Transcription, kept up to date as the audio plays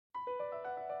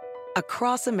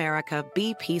Across America,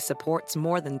 BP supports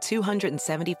more than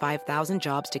 275,000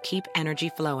 jobs to keep energy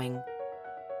flowing.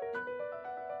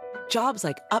 Jobs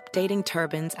like updating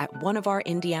turbines at one of our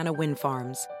Indiana wind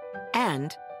farms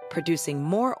and producing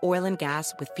more oil and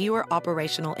gas with fewer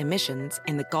operational emissions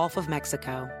in the Gulf of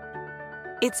Mexico.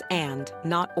 It's and,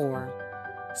 not or.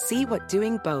 See what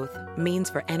doing both means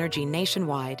for energy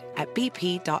nationwide at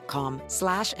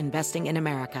bp.com/investing in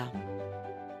America.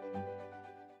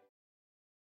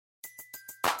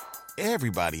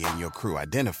 Everybody in your crew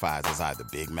identifies as either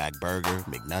Big Mac Burger,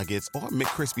 McNuggets, or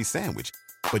McCrispy Sandwich.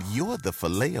 But you're the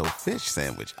Filet-O-Fish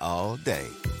Sandwich all day.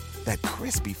 That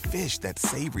crispy fish, that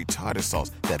savory tartar sauce,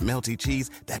 that melty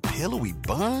cheese, that pillowy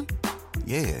bun.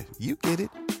 Yeah, you get it.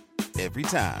 Every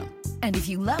time. And if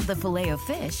you love the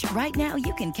Filet-O-Fish, right now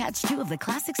you can catch two of the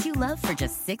classics you love for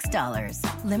just $6.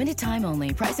 Limited time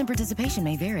only. Price and participation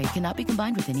may vary. Cannot be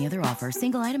combined with any other offer.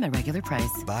 Single item at regular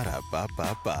price.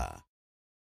 Ba-da-ba-ba-ba.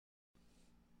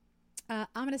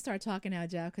 I'm going to start talking now,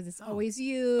 Jeff, because it's always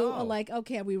you. Like,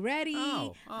 okay, are we ready?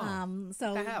 So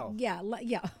the hell? Yeah.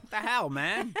 The hell,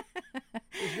 man?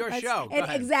 It's your show. Go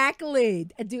ahead. Exactly.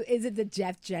 Is it the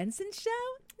Jeff Jensen show?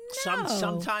 No.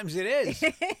 Sometimes it is.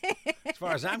 As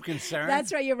far as I'm concerned.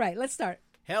 That's right. You're right. Let's start.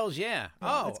 Hells yeah.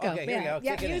 Let's go. Okay, here we go.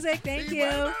 Yeah, Kick it in. music. Thank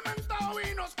you.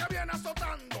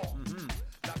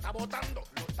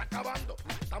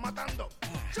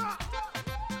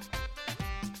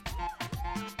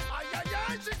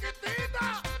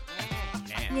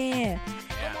 Yeah.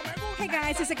 Hey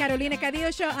guys, it's the Carolina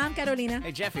Cadillo Show. I'm Carolina.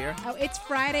 Hey, Jeff here. Oh, it's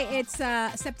Friday. It's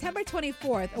September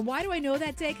 24th. Why do I know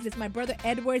that day? Because it's my brother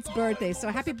Edward's birthday. So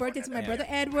happy birthday to my brother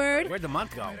Edward. Where'd the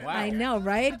month go? Wow. I know,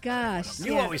 right? Gosh.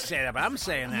 You always say that, but I'm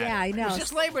saying that. Yeah, I know. It was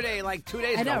just Labor Day like 2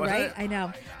 days ago, I know, wasn't right? it? I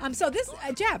know. So this,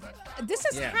 Jeff, this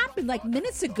has happened like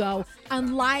minutes ago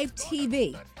on live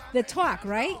TV. The Talk,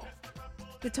 right?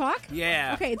 The Talk?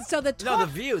 Yeah. Okay, so The Talk. No,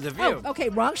 The View. Oh, okay,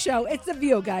 wrong show. It's The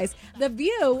View, guys. The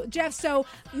View, Jeff. So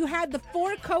you had the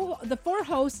four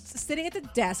hosts sitting at the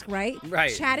desk, right?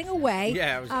 Right. Chatting away.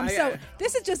 Yeah.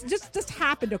 This is just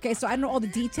happened. Okay, so I don't know all the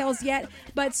details yet,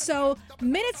 but so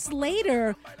minutes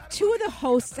later, two of the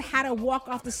hosts had to walk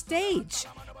off the stage.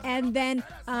 And then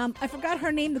I forgot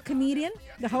her name, the comedian,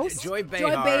 the host. Joy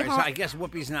Behar. So I guess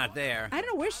Whoopi's not there. I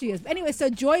don't know where she is. Anyway, so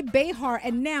Joy Behar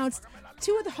announced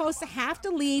two of the hosts have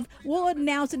to leave. We'll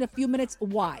announce in a few minutes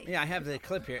why. Yeah, I have the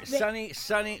clip here. Sunny,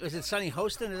 was it Sunny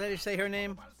Hostin? Did I say her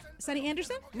name? Sunny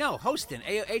Anderson? No, Hostin.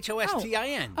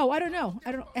 Hostin. Oh, I don't know.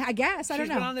 I guess. I don't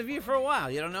know. She's been on The View for a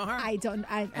while. You don't know her? I don't.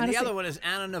 And honestly, the other one is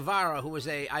Anna Navarro, who was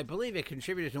I believe, a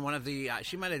contributor to one of the,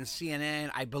 she might have been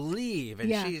CNN, I believe.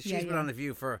 And she's been on The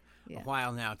View for a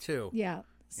while now, too. Yeah.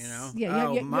 You know?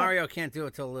 Yeah. Mario can't do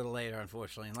it till a little later,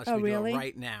 unfortunately, unless we do it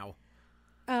right now.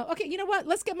 Okay, you know what?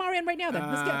 Let's get Mario in right now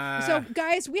then. So,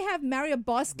 guys, we have Mario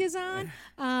Bosques on.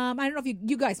 I don't know if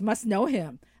you guys must know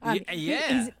him.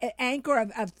 He's an anchor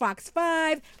of Fox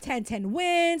 5, 1010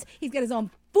 Wins. He's got his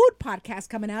own food podcast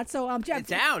coming out. So, Jeff.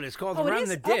 It's out. It's called Around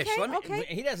the Dish. Okay.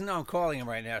 He doesn't know I'm calling him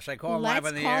right now. Should I call him live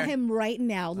on the air? Let's call him right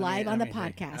now, live on the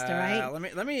podcast, all right?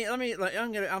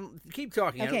 I'm keep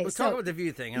talking. Okay, Let's talk about the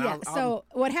View thing. So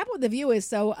what happened with the View is,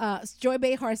 Joy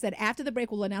Behar said after the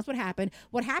break we'll announce what happened.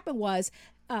 What happened was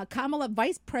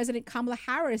Vice President Kamala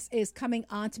Harris is coming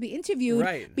on to be interviewed.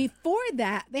 Right. Before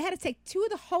that, they had to take two of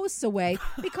the hosts away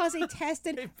because they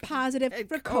tested positive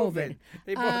for COVID.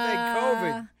 They both had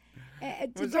COVID.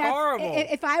 It was horrible.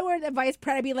 If I were the vice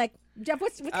president, I'd be like, Jeff,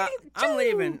 what's I'm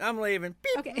leaving.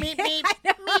 Beep, okay. beep, beep, I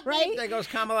know, beep, right? beep. There goes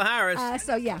Kamala Harris.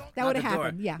 That would have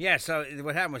happened. Yeah. Yeah. So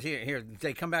what happened was here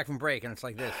they come back from break and it's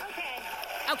like this.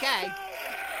 Okay.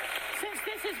 Since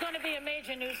this is going to be a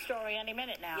major news story any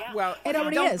minute now. Yeah. Well, it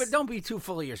already is. But don't be too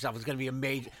full of yourself. It's going to be a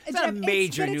major. It's Jeff, not a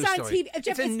major news it's on story. TV.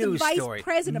 Jeff, it's a news the vice story.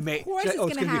 president. Of course, it's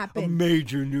going to happen. Be a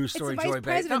major news story, it's the vice Joy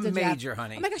Behar. It's not president, major,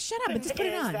 honey. Oh my gosh, shut up! But just put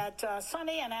it on. That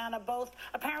Sunny and Anna both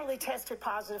apparently tested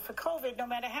positive for COVID. No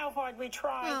matter how hard we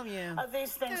try,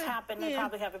 these things happen. They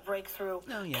probably have a breakthrough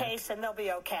case, and they'll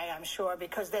be okay, I'm sure,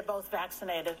 because they're both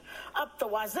vaccinated up the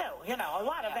wazoo. You know, a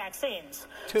lot of vaccines.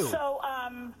 Two. So,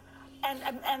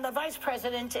 And the vice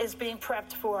president is being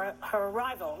prepped for her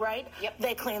arrival, right? Yep.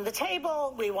 They cleaned the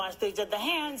table. They did the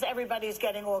hands. Everybody's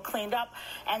getting all cleaned up,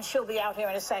 and she'll be out here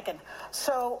in a second.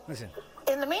 So,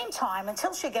 in the meantime,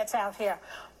 until she gets out here,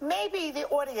 maybe the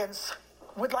audience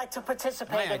would like to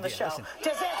participate in the show.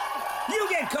 You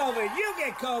get COVID. You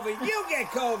get COVID. You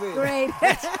get COVID. Great.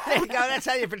 There you go. That's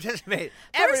how you participate.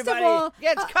 First Everybody of all,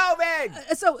 gets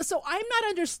COVID. So I'm not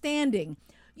understanding.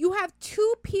 You have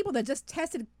two people that just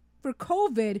tested for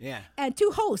COVID and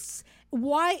 2 hosts.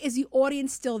 Why is the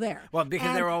audience still there? Well,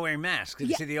 because they're all wearing masks. Did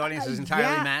you see the audience is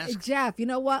entirely masked? Jeff, you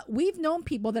know what? We've known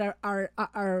people that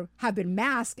have been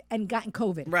masked and gotten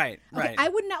COVID. Right. I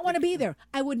would not want to be there.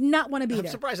 I would not want to be there. I'm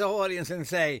surprised the whole audience didn't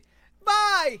say,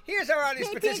 bye, here's our audience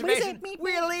participation.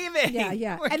 We're leaving.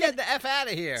 Yeah. We're getting the F out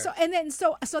of here.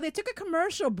 So they took a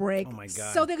commercial break. Oh, my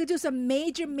God. So they could do some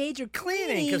major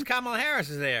cleaning. Because Kamala Harris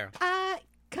is there.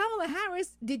 Kamala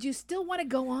Harris, did you still want to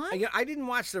go on? I didn't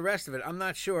watch the rest of it. I'm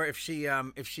not sure if she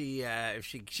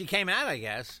came out. I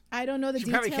guess I don't know the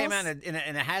details. She probably came out in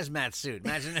a hazmat suit.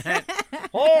 Imagine that.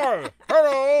 Hi,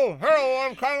 hello,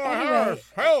 I'm Kamala Harris.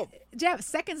 Help, Jeff.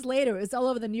 Seconds later, it's all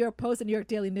over the New York Post and New York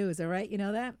Daily News. All right, you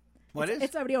know that.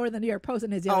 It's already over the New York Post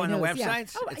and his Daily News. Oh, on the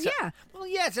websites? Yeah.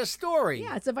 It's a story.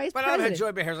 Yeah, it's a vice president. But I don't have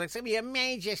Joy Behar's like, it's going to be a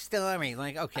major story.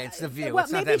 Like, okay, it's The View.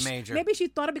 It's not that major. Maybe she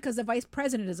thought it because the vice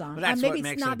president is on. Well, maybe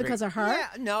it's not because of her. Yeah,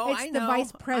 no, I know. It's the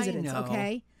vice president,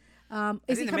 okay?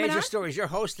 Is he the coming major out? stories you're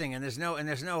hosting, and there's no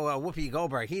Whoopi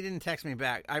Goldberg. He didn't text me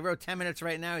back. I wrote 10 minutes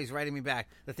right now. He's writing me back.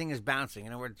 The thing is bouncing.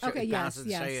 You know, where it bounces to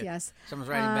show you someone's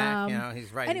writing back. You know,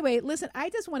 he's writing. Anyway, listen, I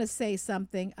just want to say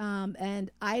something,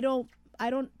 and I don't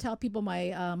tell people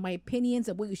my my opinions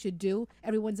of what you should do.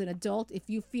 Everyone's an adult. If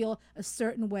you feel a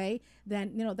certain way,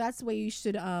 then that's the way you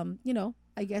should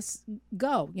I guess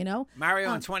go.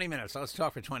 Mario in 20 minutes. Let's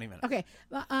talk for 20 minutes. Okay.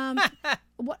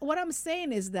 What I'm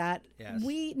saying is that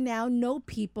we now know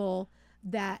people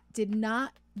that did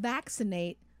not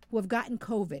vaccinate who have gotten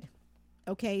COVID.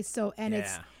 Okay, so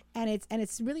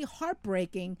it's really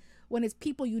heartbreaking when it's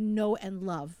people you know and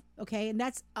love. Okay, and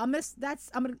I'm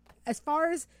gonna as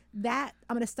far as that,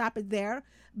 I'm gonna stop it there.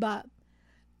 But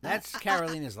that's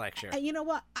Carolina's lecture. You know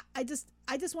what? I just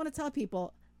want to tell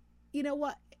people, you know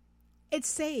what? It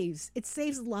saves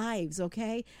lives.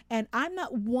 Okay, and I'm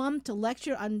not one to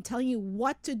lecture on telling you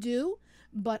what to do,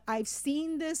 but I've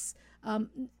seen this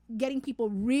getting people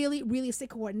really, really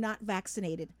sick who are not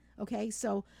vaccinated. Okay,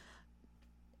 so.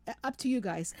 Up to you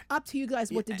guys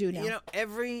what to do now.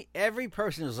 Every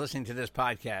person who's listening to this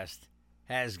podcast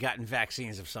has gotten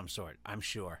vaccines of some sort, I'm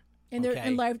sure. In their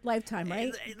lifetime,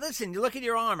 right? Listen, you look at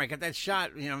your arm. I got that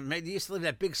shot. Maybe you used to leave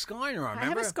that big scar in your arm.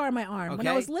 Remember? I have a scar on my arm. Okay. When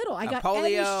I was little, I got polio,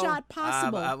 every shot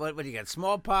possible. What do you get?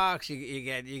 Smallpox. You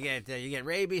get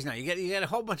rabies. No, you get a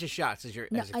whole bunch of shots as a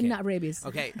kid. Not rabies.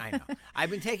 Okay, I know. I've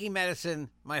been taking medicine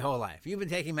my whole life. You've been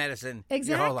taking medicine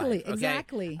your whole life. Okay?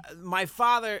 Exactly. My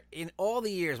father, in all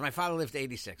the years, my father lived to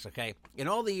 86. Okay, in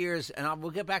all the years, and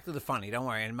we'll get back to the funny. Don't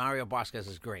worry. And Mario Bosquez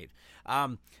is great.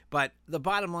 But the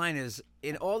bottom line is,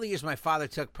 in all the years, my father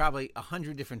took probably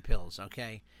 100 different pills,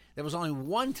 okay? There was only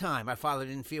one time my father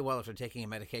didn't feel well after taking a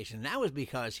medication, and that was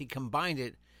because he combined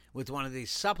it with one of these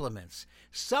supplements.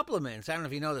 Supplements, I don't know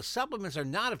if you know this, supplements are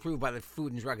not approved by the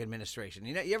Food and Drug Administration.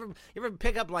 You ever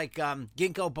pick up like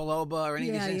ginkgo biloba or any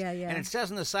of these things? Yeah. And it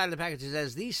says on the side of the package, it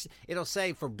says it'll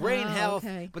say for brain health,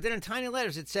 but then in tiny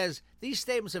letters it says these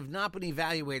statements have not been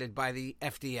evaluated by the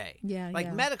FDA.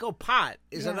 Medical pot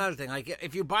is another thing. Like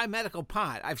if you buy medical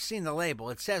pot, I've seen the label.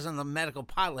 It says on the medical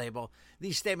pot label,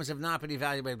 these statements have not been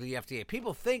evaluated by the FDA.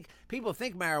 People think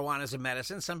marijuana is a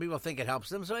medicine. Some people think it helps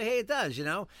them. So hey, it does,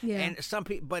 Yeah. And some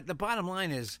people, but the bottom line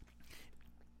is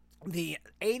the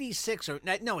 86 or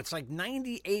no, it's like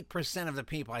 98% of the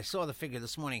people. I saw the figure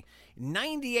this morning.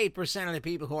 98% of the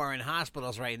people who are in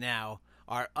hospitals right now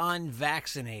are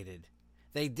unvaccinated.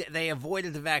 They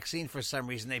avoided the vaccine for some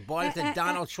reason. They bought into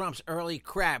Donald Trump's early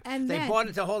crap. Bought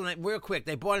into hold on real quick.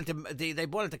 They bought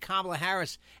into Kamala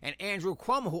Harris and Andrew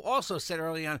Cuomo, who also said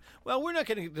early on, well, we're not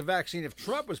going to get the vaccine if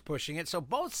Trump was pushing it. So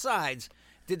both sides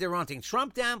did their own thing.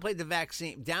 Trump downplayed the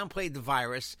vaccine, downplayed the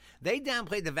virus. They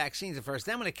downplayed the vaccines at first.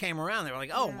 Then when it came around, they were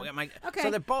like, oh, my. Okay. So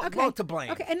they're both to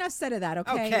blame. Okay, enough said of that,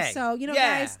 okay? So,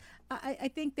 guys, I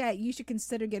think that you should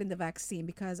consider getting the vaccine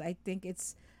because I think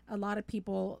it's a lot of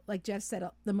people, like Jeff said,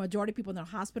 the majority of people in the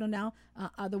hospital now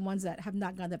are the ones that have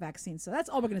not gotten the vaccine. So that's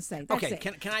all we're going to say. That's okay,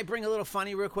 it. Can I bring a little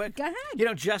funny real quick? Go ahead.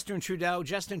 Justin Trudeau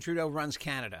runs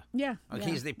Canada. Yeah.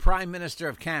 Okay, he's the Prime Minister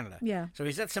of Canada. Yeah. So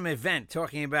he's at some event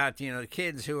talking about, the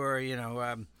kids who are,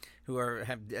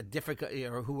 have a difficult,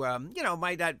 or who,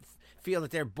 might not feel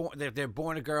that they're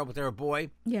born a girl but they're a boy.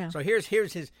 Yeah. So here's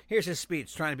his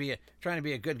speech, trying to be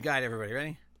a good guy to everybody.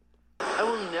 Ready? I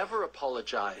will never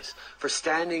apologize for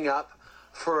standing up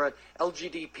for an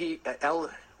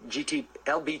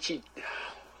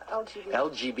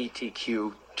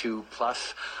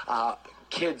LGBTQ2+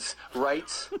 kids'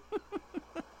 rights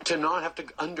to not have to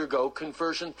undergo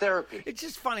conversion therapy. It's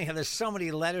just funny how there's so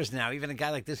many letters now. Even a guy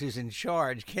like this who's in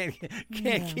charge can't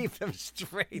keep them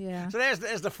straight. Yeah. So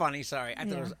there's the funny. Sorry, I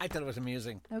thought it was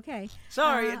amusing. Okay.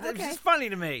 Sorry, it's just funny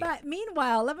to me. But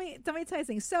meanwhile, let me tell you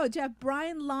something. So, Jeff,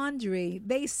 Brian Laundrie,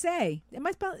 they say, am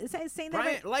I saying that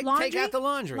right? Like laundry? take out the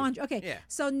laundry. Okay. Yeah.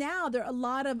 So now there are a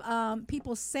lot of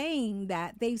people saying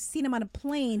that they've seen him on a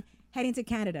plane heading to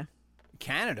Canada.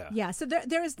 Canada. Yeah, so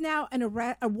there is now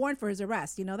a warrant for his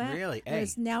arrest. You know that? Really?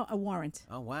 There's now a warrant.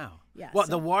 Oh, wow. Yeah. Well,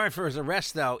 the warrant for his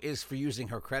arrest, though, is for using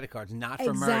her credit cards, not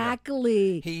for murder.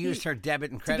 Exactly. He used her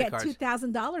debit and credit cards. To get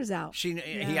 $2,000 out.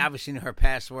 He obviously knew her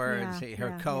password,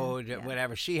 her code,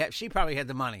 whatever. She probably had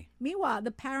the money. Meanwhile, the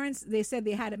parents, they said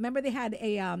they had. Remember, they had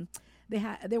a they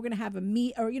were going to have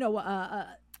a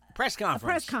press conference. A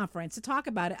press conference to talk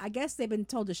about it. I guess they've been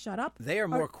told to shut up. They are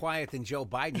more quiet than Joe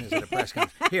Biden is at a press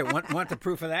conference. Here, want the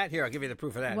proof of that? Here, I'll give you the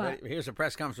proof of that. What? Here's a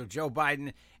press conference with Joe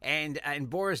Biden and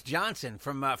Boris Johnson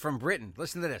from Britain.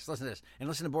 Listen to this. And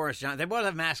listen to Boris Johnson. They both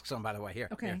have masks on, by the way. Here,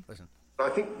 listen. I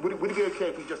think would it be okay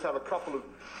if we just have a couple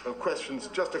of questions,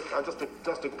 just a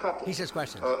couple. He says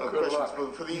questions. Questions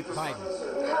for the Biden.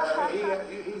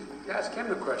 Ask him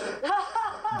the question.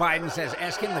 Biden says,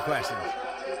 ask him the questions.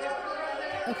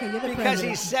 Okay, you're the because president.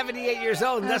 he's 78 years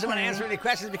old and doesn't want to answer any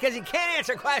questions because he can't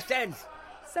answer questions.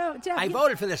 So, Jeff, I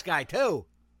voted for this guy too.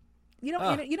 You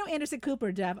know Anderson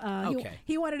Cooper, Jeff. Okay.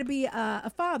 He wanted to be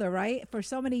a father, right, for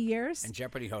so many years. And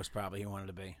Jeopardy host probably he wanted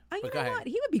to be. You know what?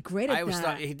 He would be great at that. I always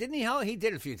thought he didn't. He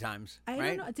did it a few times. I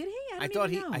right? don't know. Did he? I thought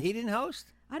he didn't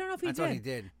host. I don't know if he did. I thought he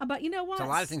did. But you know what? It's a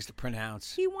lot of things to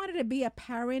pronounce. He wanted to be a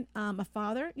parent, a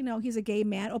father. You know, he's a gay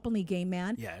man, openly gay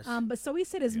man. Yes. But so he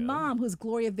said his mom, who's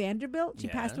Gloria Vanderbilt, she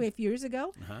passed away a few years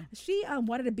ago. She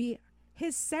wanted to be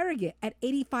his surrogate at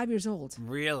 85 years old.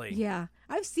 Really? Yeah.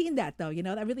 I've seen that, though. You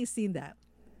know, I've really seen that.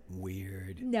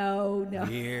 Weird. No.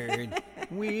 Weird.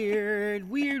 Weird.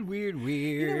 You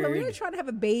know, when we were trying to have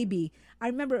a baby, I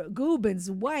remember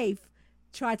Gubin's wife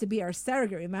tried to be our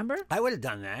surrogate, remember? I would have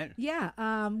done that. Yeah.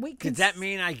 Does that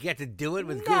mean I get to do it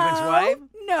with Gubin's wife?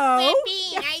 No.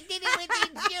 Baby, I did it with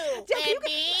the Jew.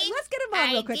 Baby, let's get him on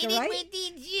real quick, all right? I did it with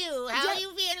the Jew. How do you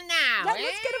feel now? Let's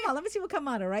get him on. Let me see what come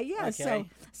on, all right? Yeah. Okay.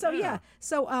 So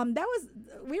that was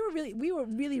we were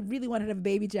really wanted to have a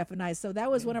baby, Jeff and I. So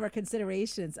that was one of our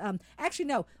considerations. Actually,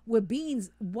 no,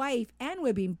 Wabin's wife and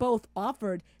Wabin both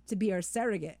offered to be our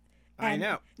surrogate. I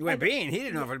know. Wabin, he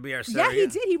didn't offer to be our surrogate. Yeah, he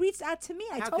did. He reached out to me.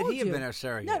 I How told you. How could he have been our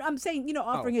surrogate? No, I'm saying,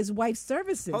 offering his wife's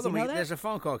services. Hold on, you know that? there's a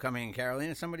phone call coming in,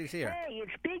 Carolina. Somebody's here. Hey,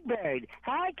 it's Big Bird.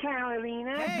 Hi,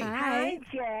 Carolina. Hey. Hi,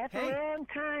 Jeff. Hey. Long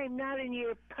time not in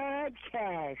your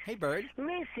podcast. Hey, Bird.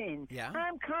 Listen, Yeah?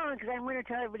 I'm calling because I want to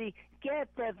tell everybody, get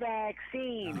the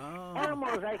vaccine. Oh.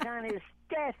 Elmo's like on his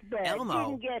deathbed.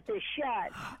 Elmo? Didn't get the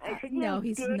shot. I said, No, you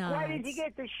he's dick, not. why did you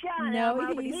get the shot, No,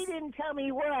 Elmo? But he's- he didn't tell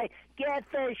me why. Get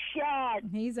the shot.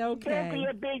 He's Don't be okay.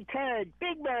 a big turd.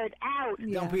 Big Bird, out.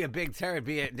 Don't be a big turd.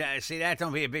 See that?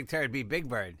 Don't be a big turd. Be Big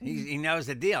Bird. He knows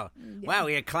the deal. Wow,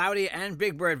 we had Claudia and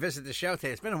Big Bird visit the show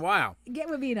today. It's been a while. Get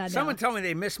Wabin on Someone now. told me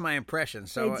they missed my impression,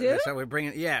 so They do? so we're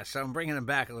bringing. Yeah, so I'm bringing them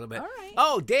back a little bit. All right.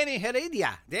 Oh, Danny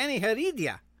Heredia.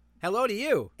 Hello to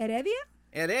you, Heredia?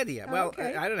 Heredia. Oh, Well,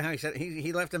 okay. I don't know how he said.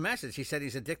 He left a message. He said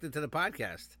he's addicted to the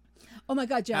podcast. Oh my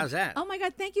God, Jeff! How's that? Oh my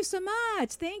God, thank you so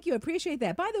much. Thank you, appreciate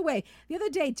that. By the way, the other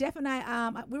day, Jeff and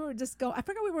I, we were just going. I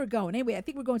forgot where we were going. Anyway, I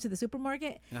think we're going to the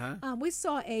supermarket. We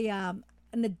saw an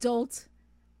adult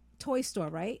toy store,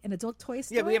 right? An adult toy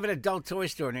store. Yeah, we have an adult toy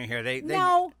store near here. They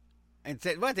No. And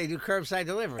said what? They do curbside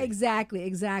delivery. Exactly.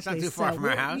 It's not too So far from our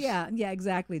we're- house. Yeah,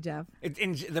 exactly, Jeff.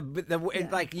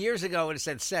 Like years ago, when it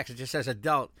said sex, it just says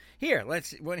adult. Here, want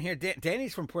to hear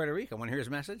Danny's from Puerto Rico. Want to hear his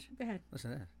message? Go ahead.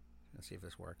 Listen to this. Let's see if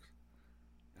this works.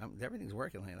 Everything's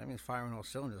working lately. That means firing all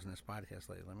cylinders in this podcast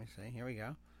lately. Let me see. Here we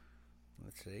go.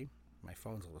 Let's see. My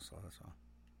phone's a little slow. That's all.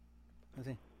 Let's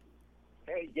see.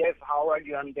 Hey, Jeff, how are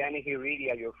you? I'm Danny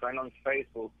Heredia, your friend on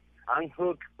Facebook. I'm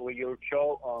hooked with your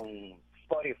show on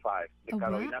Spotify, the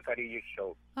Carolina Carillo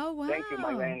Show. Oh, wow. Thank you,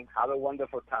 my man. Have a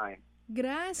wonderful time.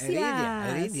 Gracias.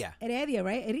 Heredia,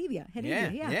 right? Heredia.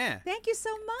 Yeah. Thank you so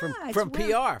much. From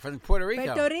PR, from Puerto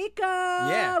Rico. Puerto Rico.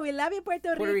 Yeah. We love you, Puerto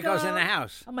Rico. Puerto Rico's in the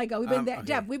house. Oh, my God. We've been there. Okay.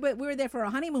 Jeff, we were there for a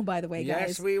honeymoon, by the way, guys.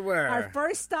 Yes, we were. Our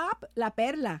first stop, La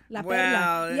Perla.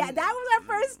 Well, Yeah, that was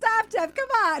our first stop, Jeff. Come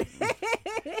on.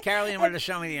 Carolina wanted to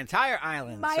show me the entire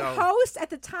island. My host at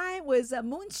the time was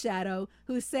Moonshadow,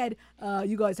 who said,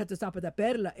 "You guys have to stop at the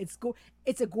Perla.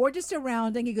 It's a gorgeous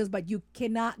surrounding." He goes, "But you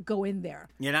cannot go in there."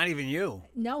 You're not even you.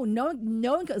 No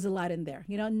one is allowed in there.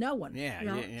 No one. Yeah,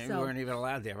 you so, weren't even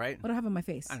allowed there, right? What do I have on my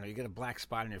face? I don't know. You got a black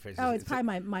spot on your face. Oh, it's probably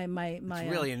my.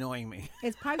 It's really annoying me.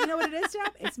 It's probably, you know what it is,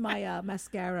 Jeff? It's my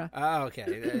mascara. Oh,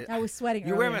 okay. I was sweating.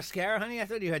 You earlier. wear mascara, honey? I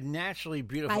thought you had naturally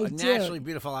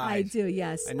beautiful eyes. I do,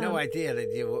 yes. I had no idea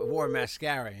that you wore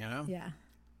mascara, Yeah.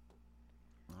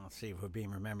 I'll see if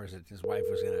Wabin remembers that his wife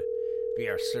was going to be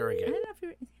our surrogate. I don't know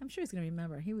if I'm sure he's going to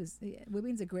remember.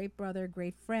 Wabin's a great brother,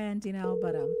 great friend,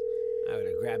 but I would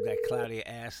have grabbed that cloudy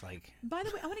ass like. By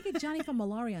the way, I want to get Johnny from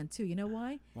Malarian too. You know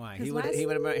why? Why? His wife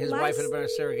would have been a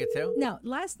surrogate too? No,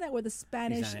 last night with the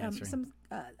Spanish.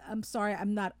 I'm sorry,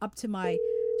 I'm not up to my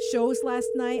shows last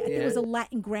night. I think it was the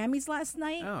Latin Grammys last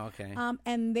night. Oh, okay.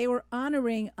 And they were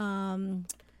honoring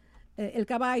El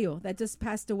Caballo that just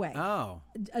passed away. Oh.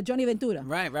 Johnny Ventura.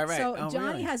 Right. So Johnny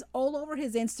really? has all over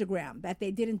his Instagram that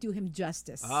they didn't do him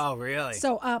justice. Oh, really?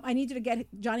 So I need you to get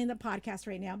Johnny in the podcast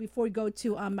right now before we go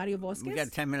to Mario Vasquez. We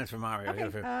got 10 minutes for Mario.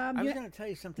 Okay. I was going to tell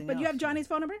you something But else. you have Johnny's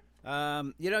phone number?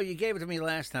 You gave it to me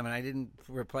last time, and I didn't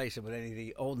replace it with any of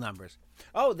the old numbers.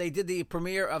 Oh, they did the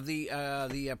premiere of the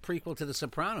prequel to The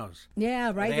Sopranos.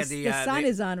 Yeah, right. The son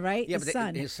is on, right? Yeah, his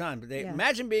son. His son. But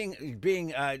imagine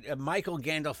being Michael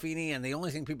Gandolfini, and the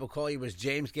only thing people call you was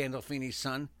James Gandolfini's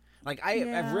son. Like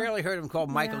I've rarely heard him called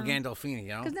Michael Gandolfini.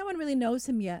 Because no one really knows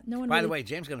him yet. By the way,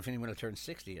 James Gandolfini would have turned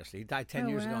 60 yesterday. He died 10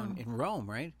 years ago in Rome,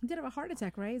 right? He did have a heart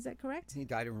attack, right? Is that correct? He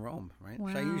died in Rome, right? Wow.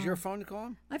 Should I use your phone to call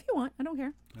him? If you want, I don't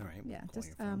care. All right. Yeah,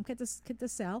 just get the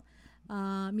cell.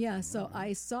 So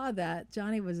I saw that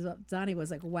Johnny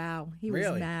was like, wow, he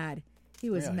was mad. He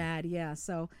was mad. Yeah.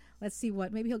 So let's see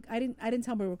what maybe he'll. I didn't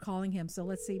tell him we were calling him. So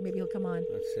let's see. Maybe he'll come on.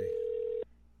 Let's see.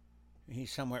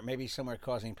 He's somewhere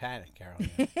causing panic, Carolina.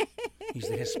 He's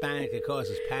the Hispanic that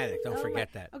causes panic. Don't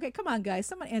forget that. Okay, come on, guys.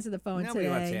 Someone answer the phone Nobody today.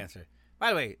 wants to answer.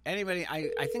 By the way, anybody, I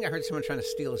think I heard someone trying to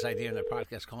steal this idea in their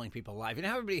podcast, calling people live. You know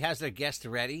how everybody has their guests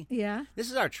ready? Yeah. This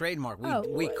is our trademark.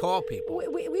 We call people.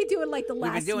 We do it like the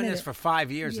last We've been doing minute. this for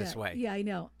 5 years this way. Yeah, I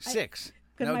know. 6.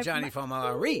 Johnny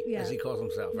Fomalari, as he calls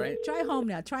himself, right? Try home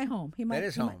now. Try home. He might. That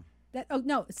is home.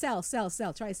 No, sell.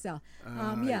 Try sell.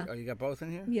 Yeah. Oh, you got both in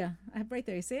here? Yeah, I have right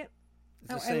there. You see it?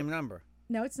 It's the same number.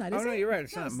 No, it's not. Oh, no, you're right.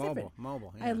 It's not it's mobile. Different.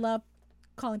 Mobile. Yeah. I love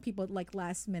calling people like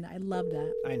last minute. I love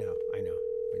that. I know. We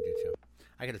do too.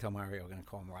 I got to tell Mario I'm going to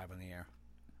call him live on the air.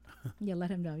 Yeah,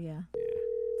 let him know. Yeah.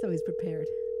 So he's prepared.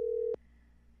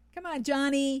 Come on,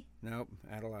 Johnny. Nope,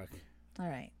 out of luck. All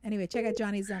right. Anyway, check out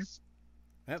Johnny's.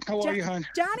 Yep. How are you, hon?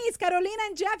 Johnny, it's Carolina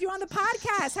and Jeff. You're on the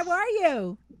podcast. How are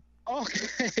you?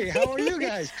 Okay. How are you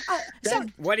guys?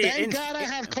 Thank God I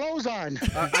have clothes on.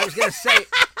 I was going to say,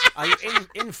 are you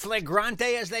in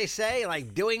flagrante, as they say,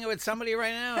 like doing it with somebody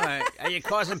right now? Are you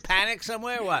causing panic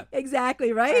somewhere? What?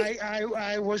 Exactly, right?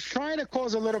 I was trying to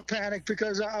cause a little panic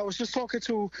because I was just talking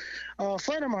to a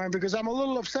friend of mine because I'm a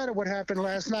little upset at what happened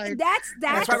last night.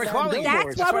 That's why we're calling you.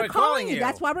 That's why we're calling you.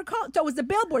 That's why we're calling. So it was the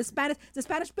billboard, the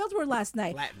Spanish billboard last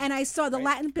night. Latin. And I saw the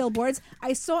Latin billboards.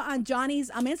 I saw on Johnny's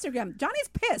Instagram. Johnny's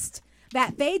pissed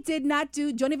that they did not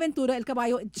do Johnny Ventura, El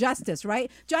Caballo, justice,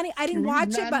 right? Johnny, I didn't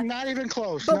watch it, but... Not even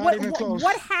close. But not even close.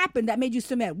 What happened that made you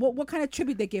so mad? What kind of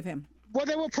tribute they give him? Well,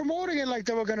 they were promoting it like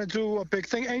they were going to do a big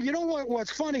thing. And you know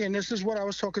what's funny? And this is what I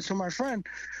was talking to my friend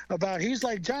about. He's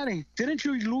like, Johnny, didn't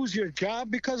you lose your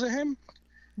job because of him?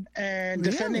 And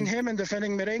defending him and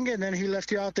defending Merengue, and then he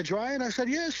left you out to dry. And I said,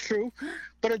 yeah, it's true.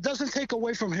 But it doesn't take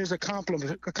away from his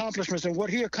accomplishments and what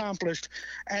he accomplished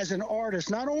as an artist,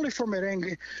 not only for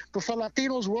Merengue, but for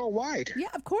Latinos worldwide. Yeah,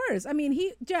 of course. I mean,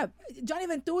 Johnny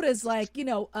Ventura is like,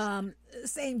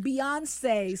 saying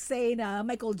Beyonce, saying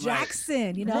Michael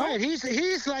Jackson, you know? Right.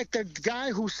 He's like the guy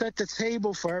who set the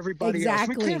table for everybody else.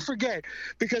 We can't forget,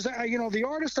 because, the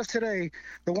artists of today,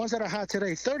 the ones that are hot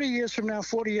today, 30 years from now,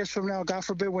 40 years from now, God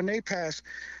forbid, when they pass,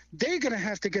 they're going to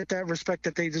have to get that respect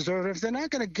that they deserve. If they're not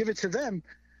going to give it to them,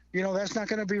 that's not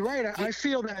going to be right. I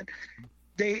feel that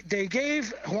they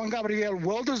gave Juan Gabriel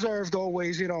well-deserved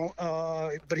always,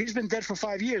 but he's been dead for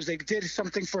 5 years. They did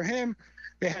something for him.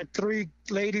 They had 3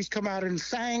 ladies come out and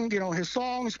sang, his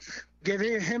songs, gave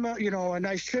him a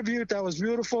nice tribute. That was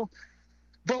beautiful.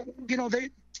 But,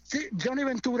 Johnny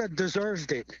Ventura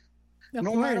deserved it.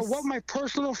 No matter what my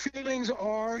personal feelings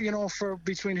are, for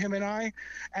between him and I,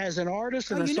 as an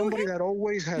artist and as somebody that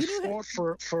always has fought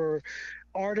for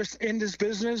artists in this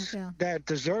business that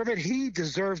deserve it, he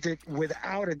deserved it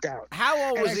without a doubt. How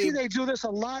old was he? I see they do this a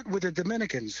lot with the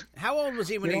Dominicans. How old was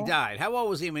he when he died? How old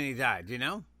was he when he died? Do you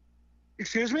know?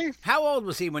 Excuse me? How old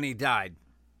was he when he died?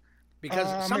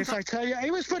 Because if I tell you, he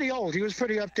was pretty old. He was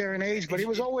pretty up there in age, but he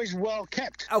was always well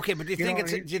kept. Okay, but do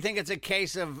you think it's a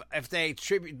case of if they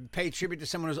pay tribute to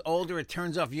someone who's older, it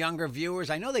turns off younger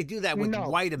viewers? I know they do that with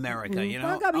white America. You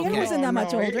know, he wasn't that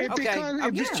much older.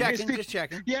 I'm just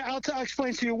checking. Yeah, I'll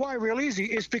explain to you why. Real easy.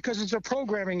 It's because it's a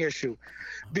programming issue.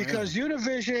 Because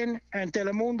Univision and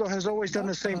Telemundo has always done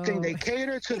the same thing. They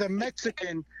cater to the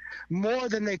Mexican more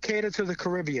than they cater to the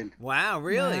Caribbean. Wow,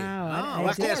 really? Wow. I'll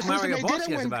have to ask Mario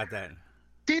Bosquez about that.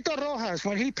 Tito Rojas,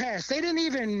 when he passed, they didn't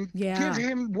even give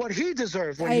him what he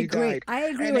deserved when he died. I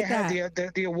agree with that. And they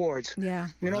had the awards. Yeah.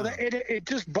 You know, it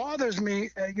just bothers me,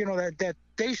 that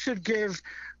they should give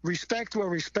respect where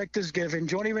respect is given.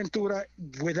 Johnny Ventura,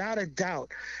 without a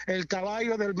doubt, El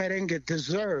Caballo del Merengue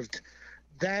deserved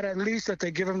that, at least that they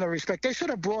give him the respect. They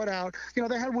should have brought out, they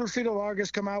had Wilfrido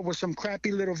Vargas come out with some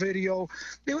crappy little video.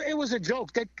 It was a joke.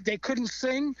 They couldn't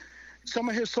sing some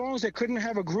of his songs. They couldn't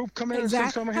have a group come in and sing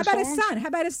some of his songs. How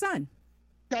about his son?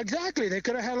 Exactly. They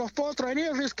could have had Los Potros, any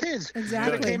of his kids.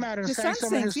 Exactly. Could have came out and sang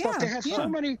some of his stuff. They have so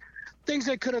many things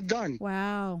they could have done.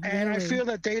 Wow. And really? I feel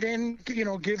that they didn't,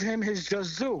 give him his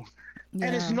just due. Yeah.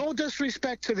 And it's no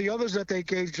disrespect to the others that they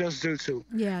gave just due to.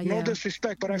 No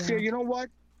disrespect. But I feel, you know what?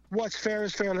 What's fair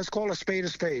is fair. Let's call a spade a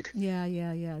spade.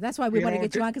 Yeah. That's why we want to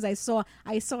get you on, because I saw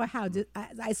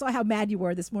how mad you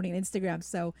were this morning on Instagram.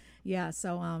 So yeah.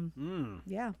 And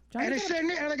it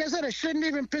shouldn't, like I said, it shouldn't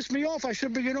even piss me off. I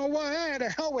should be, you know what? The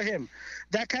hell with him.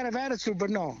 That kind of attitude. But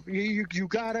no, you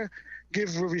gotta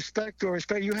give respect or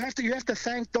respect. You have to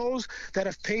thank those that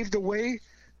have paved the way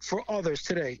for others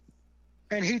today.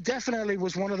 And he definitely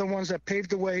was one of the ones that paved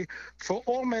the way for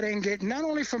all merengue, not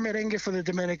only for merengue for the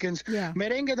Dominicans,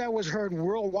 merengue that was heard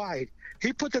worldwide.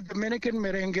 He put the Dominican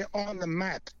merengue on the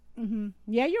map. Mm-hmm.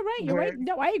 Yeah, you're right. You're right.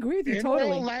 No, I agree with you totally.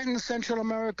 In all Latin, Central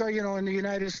America, in the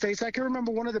United States, I can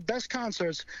remember one of the best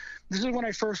concerts. This is when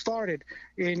I first started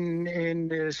in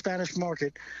the Spanish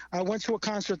market. I went to a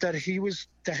concert that he was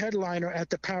the headliner at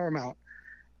the Paramount.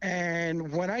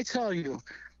 And when I tell you,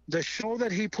 the show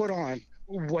that he put on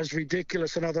was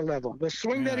ridiculous, another level. The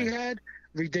swing that he had,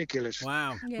 ridiculous.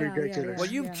 Wow, ridiculous. Well,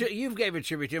 you've gave a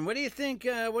tribute to him. What do you think?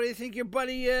 Your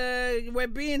buddy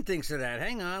Webbean thinks of that?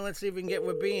 Hang on, let's see if we can get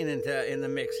Webbean in the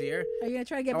mix here. Are you gonna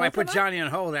try to get? I put Johnny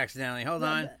on hold accidentally. Hold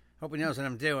on. Hope he knows what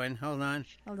I'm doing. Hold on.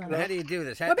 How do you do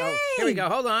this? Here we go.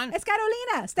 Hold on. It's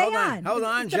Carolina. Stay on. Hold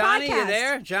on. Johnny, you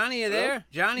there? Johnny, you there?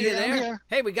 Johnny, you there?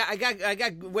 Hey, I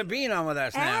got Webbean on with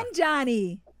us now. And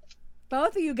Johnny.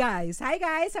 Both of you guys. Hi,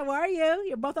 guys. How are you?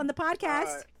 You're both on the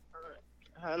podcast.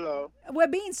 Hello.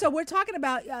 Webbean. So we're talking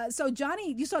about. So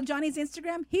Johnny, you saw Johnny's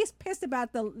Instagram. He's pissed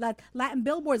about the Latin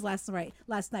billboards last night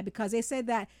because they said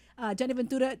that Johnny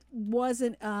Ventura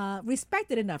wasn't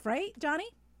respected enough. Right, Johnny?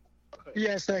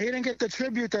 Yes, he didn't get the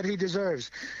tribute that he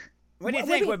deserves. What do you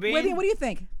think, Webbean? What do you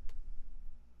think?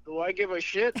 Do I give a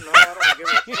shit? No, I don't give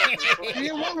a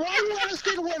shit. Why are you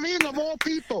asking Webbean of all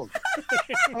people?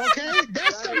 Okay,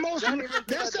 that's the most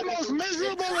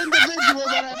miserable individual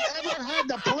that I've ever had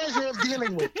the pleasure of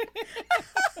dealing with.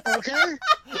 Okay.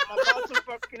 I'm about to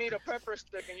fucking eat a pepper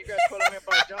stick, and you guys calling me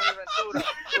about Johnny Ventura,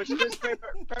 which this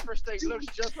pepper steak looks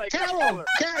just like. Carol,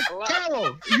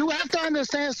 you have to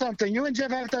understand something. You and Jeff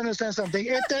have to understand something.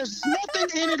 If there's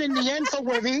nothing in it in the end for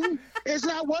Webbean, it's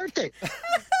not worth it.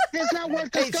 It's not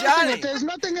worth discussing. Johnny. If there's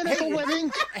nothing in it for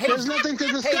Webbean, there's nothing to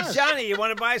discuss. Hey, Johnny, you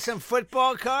want to buy some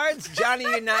football cards? Johnny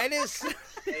Unitas?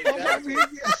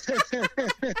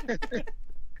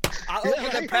 I'll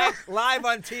open the pack live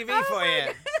on TV for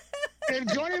you.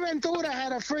 If Johnny Ventura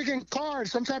had a freaking card,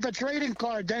 some type of trading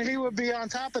card, then he would be on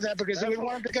top of that because he would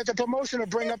want to get the promotion to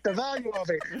bring up the value of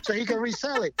it so he can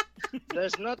resell it.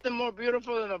 There's nothing more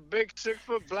beautiful than a big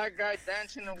 6-foot black guy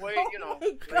dancing away,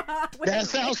 That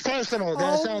sounds personal.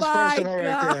 That sounds personal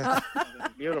right there.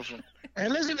 Beautiful.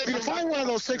 And listen, if you find one of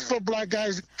those 6-foot black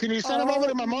guys, can you send him over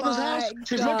to my mother's house?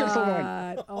 She's looking for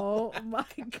one. Oh my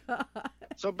God.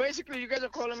 So basically, you guys are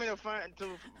calling me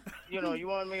you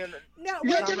want me in. No,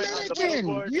 you're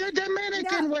Dominican. You're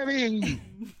Dominican, Webbean.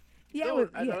 Dude,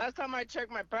 the last time I checked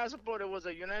my passport, it was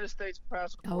a United States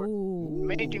passport,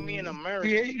 making me an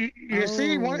American. You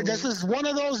see, this is one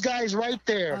of those guys right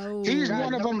there. He's guys,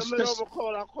 one of them.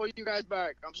 I'll call you guys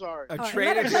back. I'm sorry. A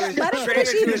traitor to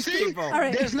his people.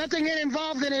 Right. There's nothing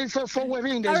involved in it for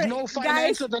Webbean. There's no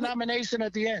financial denomination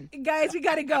at the end. Guys, we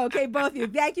got to go. Okay, both of you.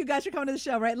 Thank you guys for coming to the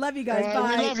show, right? Love you guys.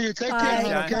 Bye. We love you. Take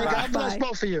care. Okay? God bless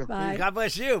both of you. Bye. God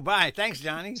bless you. Bye. Thanks,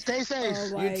 Johnny. Stay safe.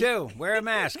 You too. Wear a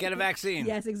mask. Get a vaccine.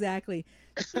 Yes, exactly.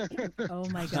 Oh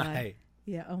my God. Bye.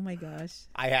 Yeah. Oh my gosh.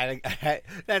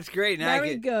 That's great. Now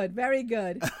Very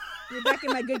good. You're back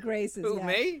in my good graces. Who,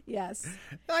 me? Yes.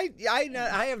 I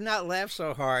have not laughed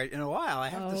so hard in a while, I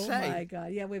have to say. Oh, my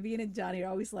God. Yeah, we're being and Johnny are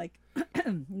always like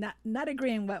not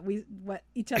agreeing what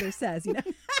each other says, you know?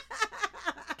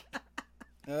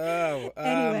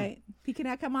 Anyway, he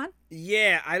cannot come on?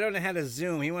 Yeah, I don't know how to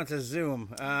Zoom. He wants a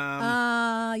Zoom.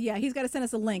 Yeah, he's got to send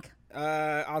us a link.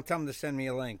 I'll tell him to send me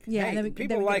a link. Yeah, hey,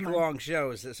 people like long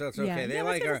shows, so it's okay. Yeah. They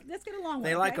like let's get a long one.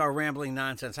 They like our rambling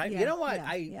nonsense. You know what?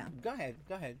 Go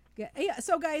ahead. Yeah.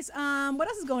 So, guys, what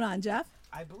else is going on, Jeff?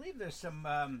 I believe there's some.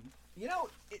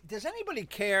 Does anybody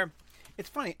care? It's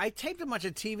funny. I taped a bunch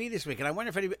of TV this week, and I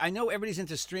wonder if I know everybody's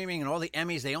into streaming and all the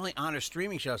Emmys. They only honor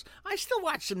streaming shows. I still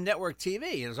watch some network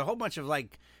TV. There's a whole bunch of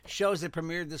shows that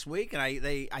premiered this week, and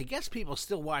I guess people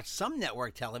still watch some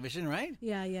network television, right?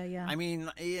 Yeah. I mean,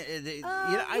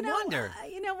 I wonder.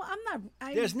 I'm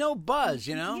not. There's no buzz,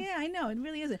 you know. Yeah, I know. It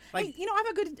really isn't. Hey, I have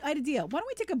a good idea. Why don't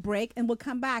we take a break and we'll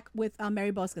come back with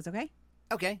Mary Boscas? Okay.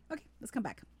 Okay. Let's come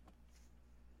back.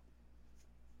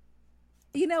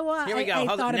 You know what? Here we go.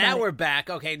 Now we're back.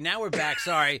 Okay, now we're back.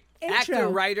 Sorry. Actor,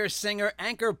 writer, singer,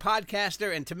 anchor,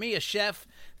 podcaster, and to me, a chef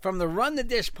from the Run the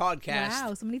Dish podcast.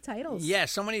 Wow, so many titles. Yeah,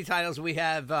 so many titles. We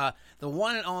have the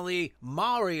one and only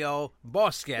Mario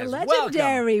Bosquez.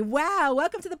 Legendary. Welcome. Wow.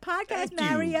 Welcome to the podcast,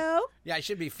 Mario. Yeah, I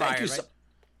should be fired, right?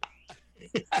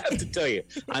 I have to tell you,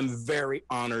 I'm very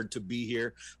honored to be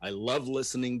here. I love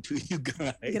listening to you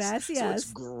guys. Gracias. So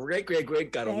it's great,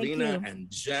 Carolina and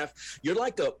Jeff. You're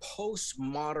like a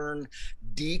postmodern,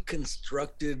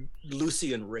 deconstructed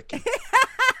Lucy and Ricky.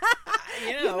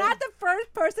 You're not the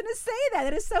first person to say that.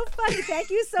 That is so funny. Thank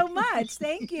you so much.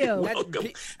 Thank you. Welcome.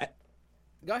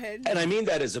 Go ahead. And I mean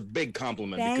that as a big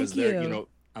compliment because they're,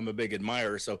 I'm a big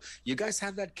admirer. So you guys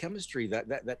have that chemistry,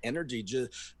 that energy.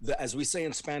 As we say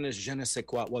in Spanish, je ne sais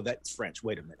quoi. Well, that's French.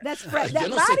 Wait a minute. That's French.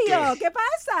 Mario, ¿qué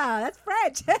pasa? That's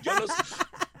French.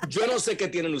 Yo no sé qué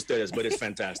tienen ustedes, but it's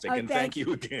fantastic. And thank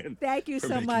you again. Thank you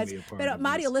so much. But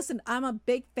Mario, listen, I'm a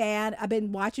big fan. I've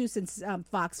been watching you since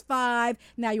Fox 5.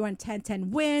 Now you're on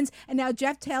 1010 Wins. And now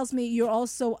Jeff tells me you're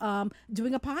also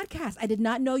doing a podcast. I did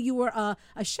not know you were a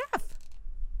chef.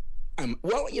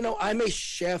 Well, I'm a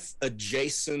chef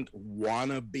adjacent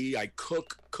wannabe. I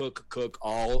cook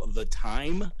all the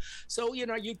time. So,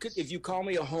 you could, if you call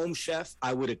me a home chef,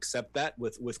 I would accept that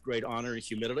with great honor and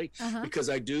humility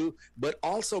because I do. But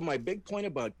also my big point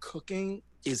about cooking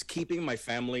is keeping my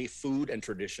family food and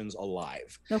traditions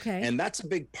alive. Okay. And that's a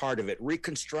big part of it.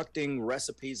 Reconstructing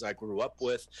recipes I grew up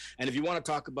with. And if you want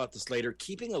to talk about this later,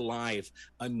 keeping alive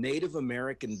a Native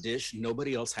American dish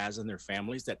nobody else has in their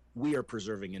families that we are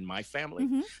preserving in my family,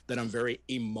 that I'm very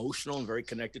emotional and very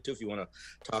connected to, if you want to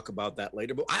talk about that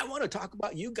later. But I want to talk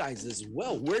about you guys as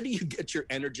well. Where do you get your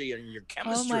energy and your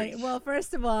chemistry? Well,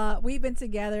 first of all, we've been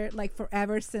together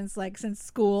forever since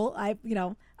school.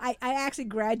 I actually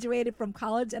graduated from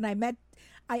college and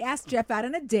I asked Jeff out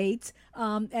on a date.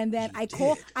 And then I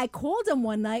called him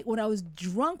one night when I was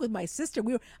drunk with my sister.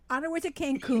 We were on our way to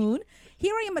Cancun.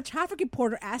 Here I am, a traffic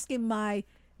reporter, asking my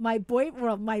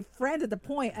friend at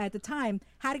the time,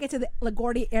 how to get to the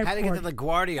LaGuardia airport. How to get to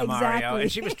LaGuardia, Mario.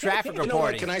 And she was traffic reporting. You know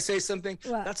what, can I say something?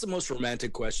 What? That's the most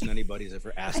romantic question anybody's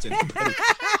ever asked anybody.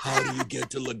 How do you get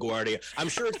to LaGuardia? I'm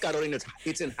sure it's Carolina.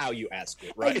 It's in how you ask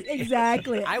it, right?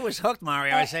 Exactly. I was hooked,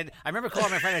 Mario. I remember calling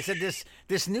my friend. I said,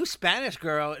 this new Spanish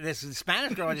girl I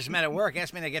just met at work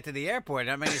asked me to get to the airport.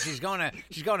 I mean, she's going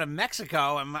to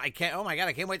Mexico, and I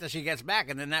can't wait till she gets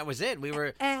back. And then that was it. We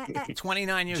were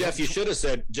 29 years old. Jeff,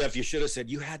 you should have said,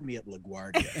 you had me at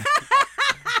LaGuardia.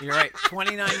 You're right.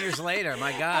 29 years later,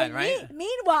 my God, right?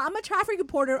 Meanwhile, I'm a traffic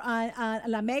reporter on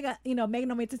La Mega, Mega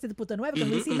 97.9 with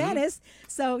Luis Jimenez.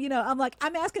 So,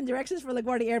 I'm asking directions for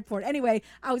LaGuardia Airport. Anyway,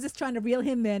 I was just trying to reel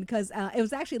him in because it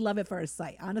was actually love at first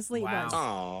sight. Honestly, wow. It was.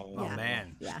 Oh,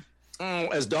 man. Yeah. Oh,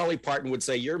 as Dolly Parton would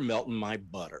say, you're melting my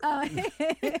butter.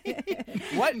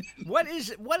 What is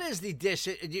the dish?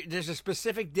 There's a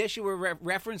specific dish you were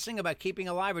referencing about keeping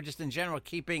alive, or just in general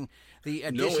keeping the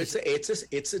dishes? No,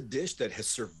 it's a dish that has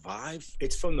survived.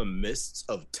 It's from the mists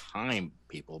of time,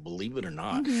 people, believe it or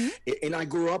not. And I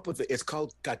grew up with it. It's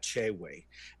called cachewe,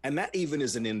 and that even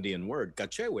is an Indian word,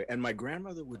 cachewe. And my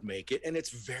grandmother would make it, and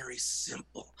it's very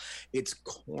simple. It's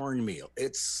cornmeal,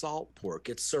 it's salt pork,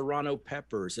 it's serrano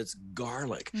peppers, it's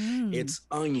garlic, it's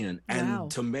onion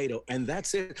and tomato, and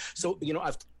that's it. So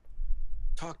I've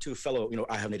talked to fellow,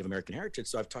 I have Native American heritage,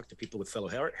 so I've talked to people with fellow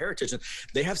heritage, and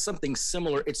they have something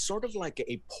similar. It's sort of like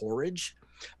a porridge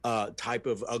type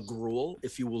of a gruel,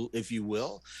 if you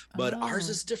will, but ours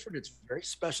is different. It's very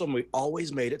special, and we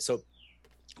always made it. So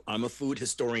I'm a food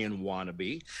historian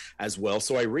wannabe as well.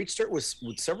 So I reached out with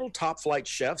several top flight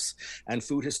chefs and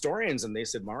food historians, and they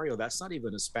said, Mario, that's not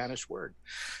even a Spanish word.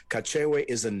 Cachewe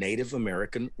is a Native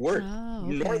American word,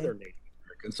 Northern Native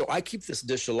American. So I keep this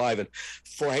dish alive, and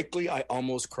frankly, I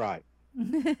almost cry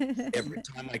every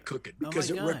time I cook it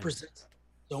because it represents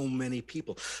so many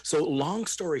people. So long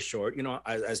story short,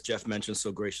 as Jeff mentioned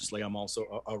so graciously, I'm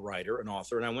also a writer, an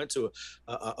author, and I went to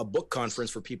a book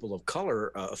conference for people of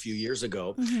color a few years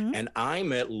ago, and I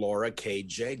met Laura K.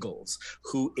 Jagels,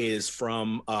 who is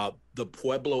from the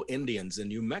Pueblo Indians in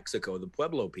New Mexico, the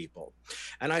Pueblo people.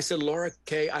 And I said, Laura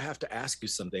K., I have to ask you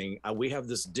something. We have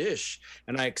this dish,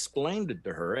 and I explained it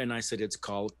to her, and I said, it's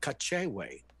called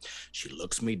cachewe. She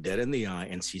looks me dead in the eye,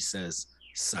 and she says,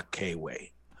 sakewe.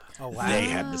 Oh, wow. They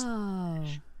had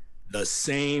the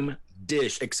same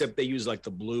dish, except they use like the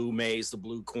blue maize, the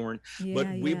blue corn. But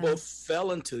we both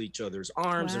fell into each other's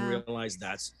arms and realized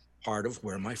that's part of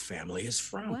where my family is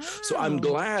from. So I'm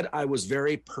glad I was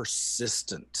very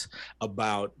persistent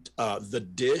about the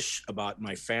dish, about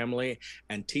my family,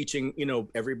 and teaching,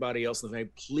 everybody else in the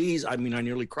family, please, I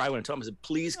nearly cried when I told them, I said,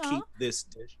 please keep this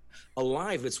dish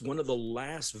alive. It's one of the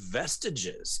last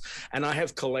vestiges. And I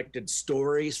have collected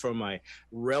stories from my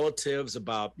relatives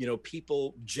about,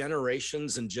 people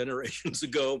generations and generations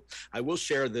ago. I will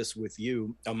share this with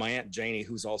you. My Aunt Janie,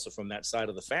 who's also from that side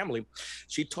of the family,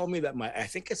 she told me that I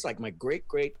think it's like my great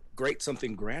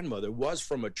something grandmother was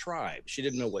from a tribe. She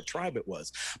didn't know what tribe it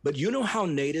was. But you know how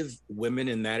Native women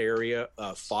in that area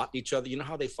fought each other? You know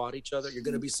how they fought each other? You're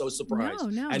going to be so surprised.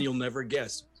 And you'll never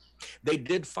guess. They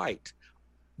did fight.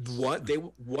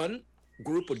 One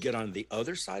group would get on the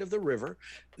other side of the river,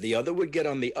 the other would get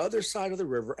on the other side of the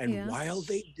river, and while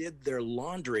they did their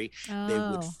laundry, they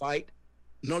would fight.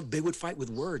 No, they would fight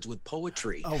with words, with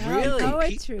poetry. Oh, really?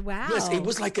 Poetry, wow. Yes, it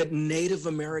was like a Native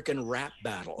American rap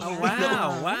battle. Oh,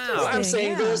 wow, wow. I'm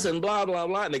saying this and blah, blah,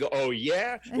 blah. And they go, oh,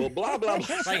 yeah? Well, blah, blah,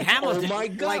 blah. Like Hamilton. Oh, my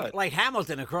God. Like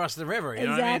Hamilton across the river. You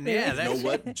know what I mean? Yeah, you know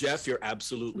what, Jeff? You're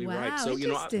absolutely right. So,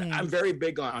 I'm very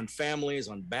big on families,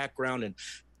 on background, and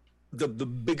the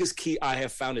biggest key I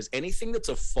have found is anything that's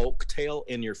a folk tale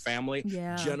in your family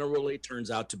generally turns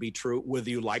out to be true, whether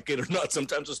you like it or not.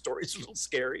 Sometimes the story's a little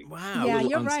scary. Wow. Yeah,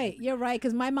 you're right. You're right.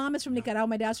 Because my mom is from Nicaragua.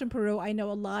 My dad's from Peru. I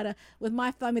know a lot of, with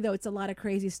my family, though, it's a lot of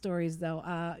crazy stories,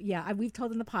 though. We've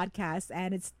told in the podcast,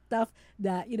 and it's stuff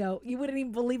that, you wouldn't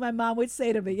even believe my mom would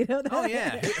say to me. Oh,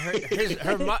 yeah.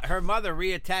 Her mother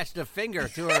reattached a finger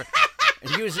to her.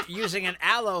 Using an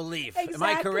aloe leaf. Exactly. Am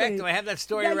I correct? Do I have that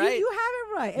story right? You have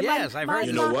it right. And yes, I've heard.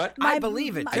 You know what? I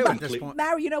believe it too. At this point,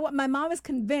 Mary, you know what? My mom is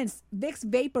convinced Vicks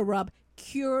Vapor Rub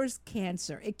cures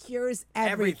cancer. It cures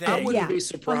everything. I wouldn't be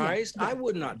surprised. I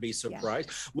would not be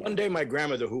surprised. One day, my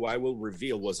grandmother, who I will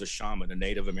reveal was a shaman, a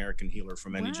Native American healer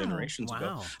from many generations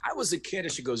ago. I was a kid,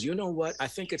 and she goes, you know what? I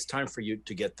think it's time for you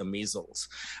to get the measles.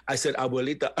 I said,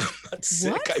 Abuelita, I'm not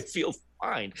sick. I feel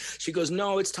fine. She goes,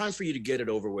 no, it's time for you to get it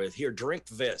over with. Here, drink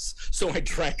this. So I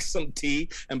drank some tea,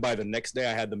 and by the next day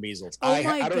I had the measles. I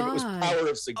don't know if it was power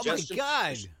of suggestion. Oh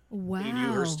my God. Wow. She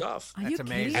knew her stuff. That's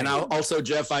amazing. And also,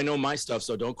 Jeff, I know my stuff,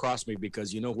 so don't cross me,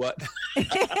 because you know what?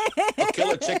 I'll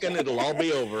kill a chicken, it'll all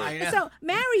be over. So,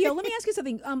 Mario, let me ask you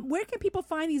something. Where can people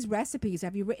find these recipes?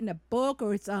 Have you written a book,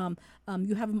 or it's you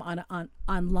have them on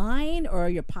online, or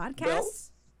your podcasts? Well,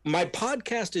 my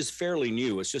podcast is fairly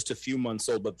new. It's just a few months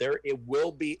old, but there is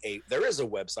a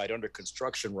website under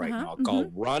construction right now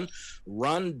called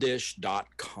rundish.com.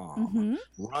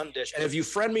 Run Dish. And if you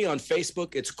friend me on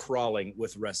Facebook, it's crawling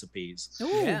with recipes. Ooh,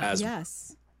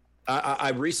 yes. I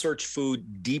research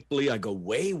food deeply. I go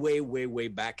way, way, way, way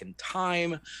back in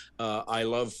time. I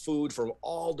love food from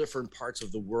all different parts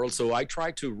of the world. So I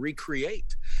try to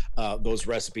recreate those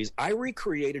recipes. I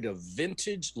recreated a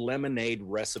vintage lemonade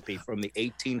recipe from the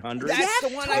 1800s. That's the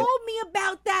one told me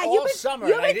about that. All summer.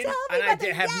 I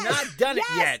have not done it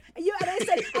yet. And I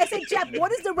said, Jeff,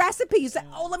 what is the recipe? You said,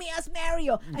 let me ask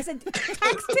Mario. I said,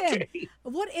 text him.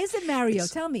 What is it, Mario?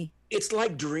 Tell me. It's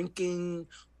like drinking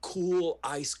cool,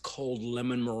 ice cold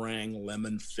lemon meringue,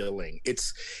 lemon filling. It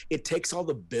takes all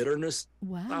the bitterness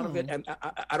out of it. And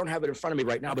I don't have it in front of me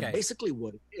right now, but basically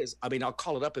what it is, I'll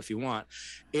call it up if you want.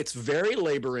 It's very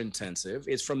labor intensive.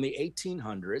 It's from the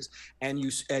 1800s, and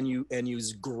you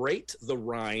grate the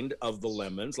rind of the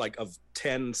lemons, like of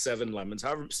 7 lemons,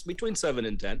 however, between 7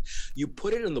 and 10. You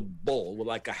put it in the bowl with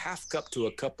like a half cup to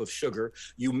a cup of sugar.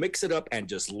 You mix it up and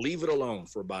just leave it alone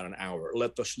for about an hour.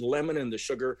 Let the lemon and the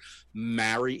sugar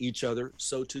marry each other,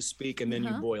 so to speak, and then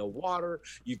you boil water.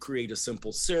 You create a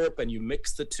simple syrup, and you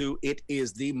mix the two. It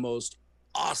is the most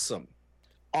awesome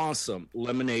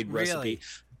lemonade recipe.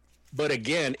 But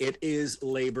again, it is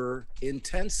labor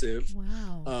intensive.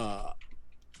 Wow.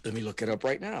 Let me look it up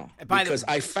right now because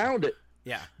I found it.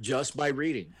 Yeah, just by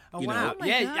reading. Oh wow!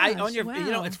 On your,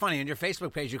 you know, it's funny on your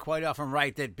Facebook page. You quite often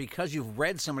write that because you've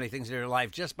read so many things in your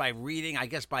life, just by reading, I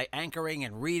guess by anchoring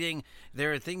and reading,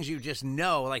 there are things you just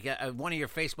know. Like one of your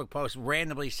Facebook posts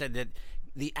randomly said that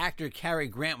the actor Cary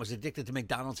Grant was addicted to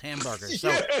McDonald's hamburgers.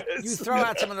 So you throw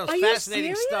out some of those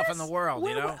fascinating stuff in the world.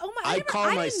 You know, I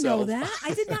didn't know that.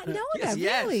 I did not know that.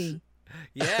 Yes. Really.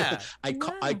 Yeah,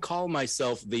 I call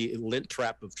myself the lint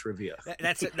trap of trivia.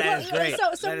 That is great.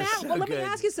 So Matt, let me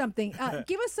ask you something.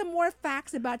 Give us some more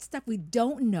facts about stuff we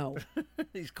don't know.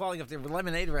 He's calling up the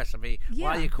lemonade recipe. Yeah.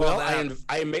 Why you call that?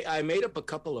 I made up a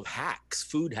couple of hacks,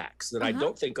 food hacks that I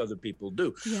don't think other people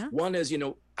do. Yeah. One is,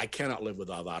 I cannot live with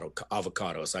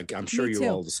avocados. I'm sure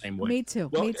you're all the same way. Me too.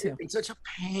 Well, Me too. It's such a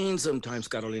pain sometimes,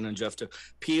 Carolina and Jeff, to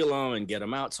peel them and get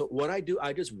them out. So what I do,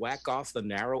 I just whack off the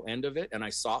narrow end of it and I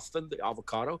soften the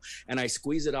avocado and I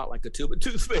squeeze it out like a tube of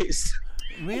toothpaste.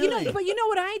 Really? But you know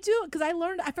what I do? Because I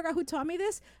forgot who taught me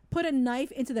this. Put a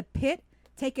knife into the pit,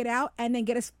 take it out, and then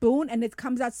get a spoon, and it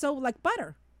comes out so like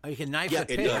butter. Oh, you can knife the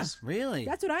pit. It does. Really?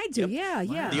 That's what I do. Yep. Yeah,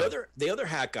 wow. yeah. The other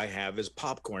hack I have is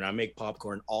popcorn. I make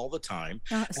popcorn all the time.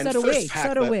 So do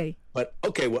we. But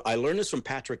okay, well, I learned this from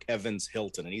Patrick Evans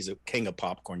Hilton, and he's a king of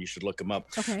popcorn. You should look him up.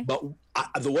 Okay. But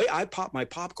the way I pop my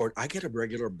popcorn, I get a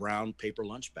regular brown paper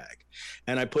lunch bag,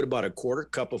 and I put about a quarter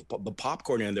cup of the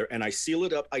popcorn in there, and I seal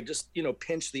it up. I just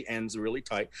pinch the ends really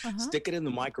tight, stick it in the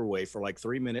microwave for like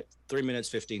 3 minutes,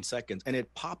 15 seconds, and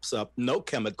it pops up. No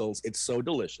chemicals. It's so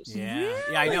delicious. Yeah,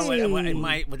 really? Yeah. I know.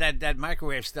 With that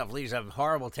microwave stuff leaves a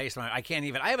horrible taste. I can't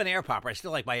even. I have an air popper. I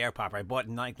still like my air popper. I bought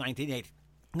in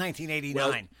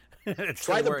 1989. Well,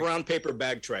 try the brown paper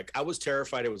bag trick. I was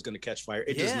terrified it was going to catch fire.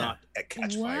 It does not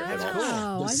catch fire at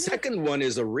all. The second one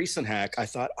is a recent hack. I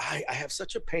thought, I have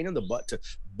such a pain in the butt to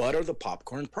butter the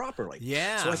popcorn properly.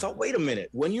 Yeah. So I thought, wait a minute.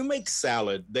 When you make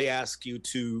salad, they ask you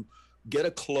to get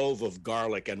a clove of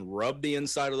garlic and rub the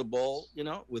inside of the bowl,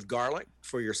 with garlic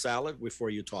for your salad before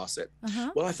you toss it.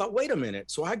 Well, I thought, wait a minute.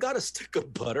 So I got a stick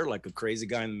of butter like a crazy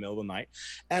guy in the middle of the night,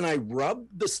 and I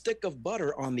rubbed the stick of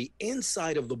butter on the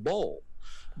inside of the bowl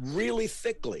really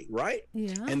thickly, right?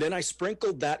 Yeah. And then I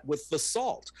sprinkled that with the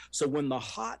salt. So when the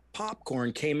hot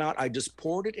popcorn came out, I just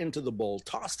poured it into the bowl,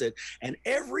 tossed it, and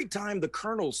every time the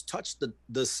kernels touched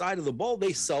the side of the bowl,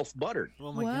 they self-buttered.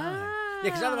 Oh my God. Yeah,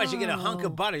 because otherwise you get a hunk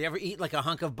of butter. You ever eat like a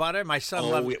hunk of butter? My son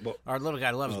our little guy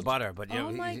loves butter. But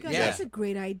oh my God, that's a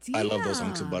great idea. I love those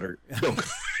hunks of butter. Oh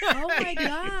my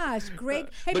gosh, great!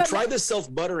 Hey, but try the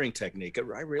self-buttering technique. I'm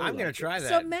going to try that.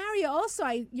 So Mario, also,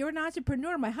 you're an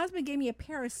entrepreneur. My husband gave me a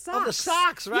pair of socks. Oh, the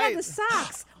socks, right? Yeah, the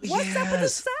socks. What's up with the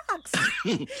socks?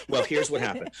 Well, here's what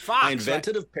happened. Fox, I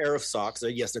invented a pair of socks.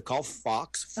 Yes, they're called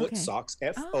Fox foot socks.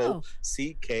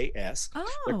 F-O-C-K-S.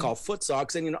 They're called foot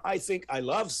socks, and I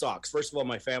love socks. First of all,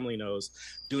 my family knows.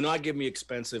 Do not give me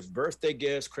expensive birthday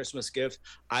gifts, Christmas gifts.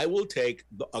 I will take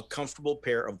a comfortable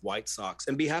pair of white socks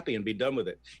and be happy and be done with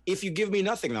it. If you give me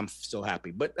nothing, I'm still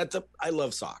happy. But I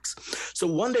love socks. So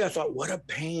one day I thought, what a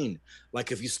pain.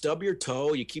 Like if you stub your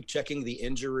toe, you keep checking the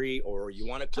injury, or you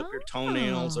want to clip your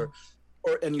toenails,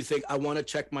 and you think, I want to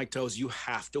check my toes. You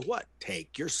have to what?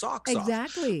 Take your socks off.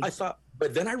 Exactly. I thought,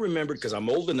 but then I remembered, because I'm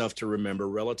old enough to remember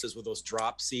relatives with those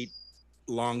drop seat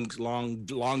long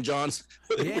johns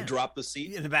where they would drop the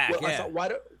seat in the back. I thought,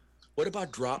 what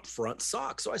about drop front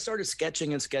socks? So I started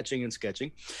sketching. And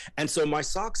so my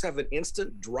socks have an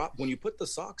instant drop. When you put the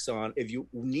socks on, if you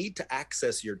need to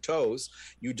access your toes,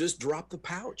 you just drop the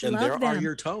pouch and are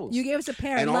your toes. You gave us a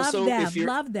pair. And love also, them.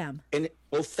 Love them. And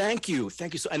well, thank you.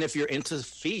 So, and if you're into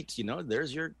feet,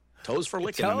 there's your toes for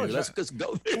licking. Let's just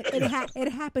go there.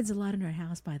 It happens a lot in our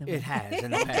house, by the way. It has.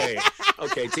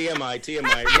 Okay. TMI.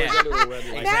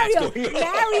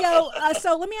 Mario.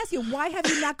 So let me ask you, why have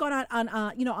you not gone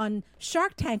on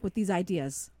Shark Tank with these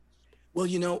ideas? Well,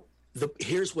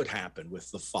 here's what happened with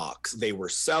the Fox. They were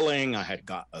selling. I had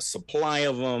got a supply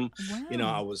of them.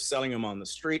 Wow. I was selling them on the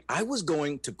street. I was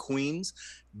going to Queens,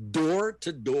 door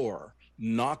to door,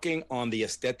 knocking on the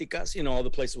esteticas, all the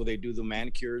places where they do the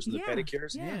manicures and the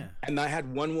pedicures. Yeah. And I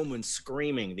had one woman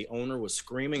screaming. The owner was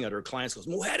screaming at her clients, goes,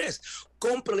 "Mujeres,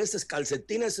 cómprale estos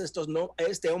calcetines este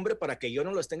hombre para que yo no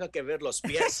les tenga que ver los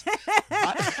pies.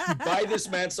 Buy this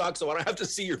man socks so I don't have to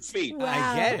see your feet." Wow.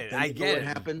 I get it. What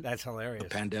happened? That's hilarious. The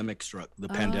pandemic struck. The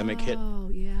pandemic hit.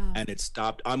 Oh, yeah. And it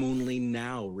stopped. I'm only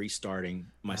now restarting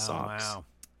my socks. Wow.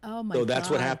 Oh my God. So that's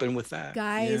what happened with that.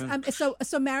 Guys, so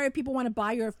married people want to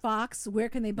buy your Fox. Where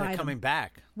can they buy them? They're coming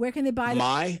back. Where can they buy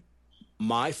them?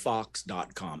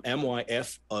 myfox.com.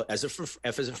 MYF, as if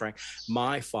F as in Frank,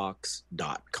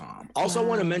 myfox.com. Also, I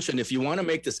want to mention, if you want to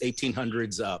make this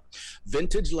 1800s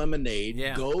vintage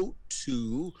lemonade, go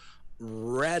to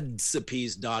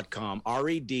redcipes.com.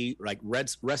 R-E-D, like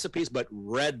red recipes, but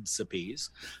redcipes.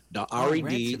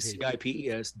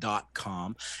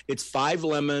 REDCIPES.com. It's 5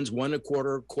 lemons, 1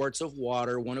 1/4 quarts of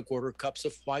water, 1 1/4 cups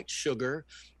of white sugar.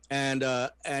 And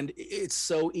it's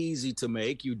so easy to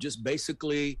make. You just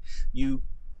basically,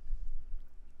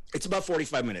 it's about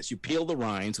 45 minutes. You peel the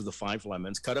rinds of the 5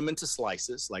 lemons, cut them into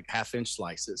slices, like 1/2-inch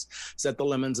slices, set the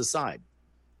lemons aside.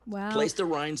 Wow. Place the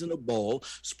rinds in a bowl,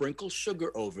 sprinkle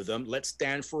sugar over them, let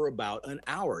stand for about an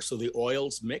hour so the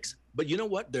oils mix. But you know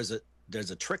what? There's a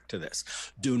trick to this.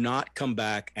 Do not come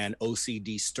back and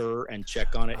OCD stir and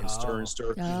check on it and stir and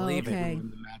stir. Okay.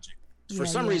 The magic. For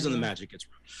some reason, the magic gets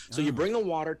ruined. So you bring the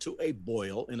water to a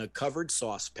boil in a covered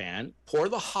saucepan, pour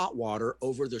the hot water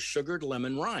over the sugared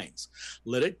lemon rinds.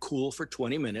 Let it cool for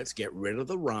 20 minutes, get rid of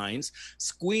the rinds,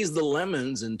 squeeze the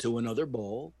lemons into another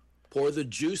bowl, pour the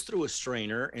juice through a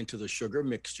strainer into the sugar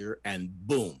mixture, and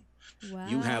boom,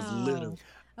 you have literally...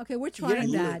 Okay, we're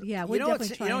trying that. Yeah, we're definitely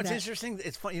trying that. You know what's interesting?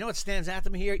 It's fun. You know what stands out to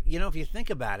me here? You know, if you think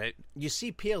about it, you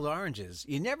see peeled oranges.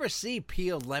 You never see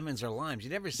peeled lemons or limes. You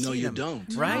never see them. No, you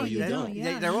don't. Right? No, you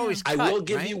don't. They're always cut, I will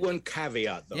give you one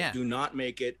caveat, though. Yeah. Do not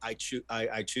make it. I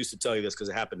choose to tell you this because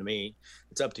it happened to me.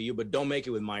 It's up to you, but don't make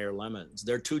it with Meyer lemons.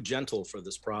 They're too gentle for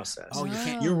this process. Oh, you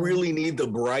can't. You really need the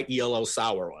bright yellow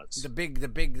sour ones. The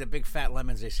big fat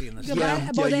lemons they see in the store.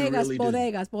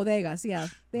 Bodegas. Yeah,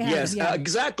 they have them,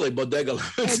 exactly. Bodega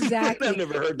lemons. Exactly. I've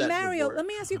never heard that. Mario, before. let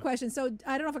me ask you a question. So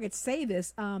I don't know if I could say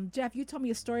this. Jeff, you told me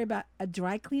a story about a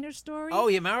dry cleaner story. Oh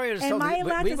yeah, Mario just told me. Am I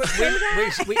allowed to say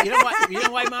that? You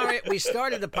know why, Mario? We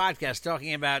started the podcast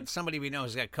talking about somebody we know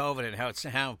who's got COVID and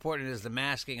how important it is, the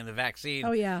masking and the vaccine.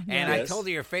 Oh yeah. And I told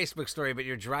you your Facebook story about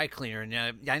your dry cleaner, and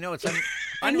I know it's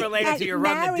unrelated to your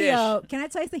run the dish. Can I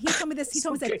tell you something? He told me this. He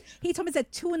told me this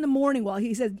at 2 a.m. While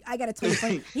he said, "I got to tell you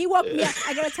funny." He woke me up.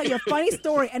 I got to tell you a funny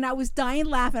story, and I was dying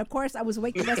laughing. Of course, I was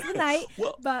awake the rest of the night.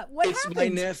 But what happened? My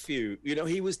nephew. You know,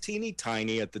 he was teeny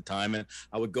tiny at the time, and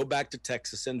I would go back to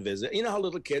Texas and visit. You know how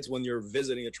little kids, when you're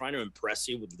visiting, are trying to impress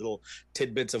you with little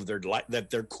tidbits of their life, that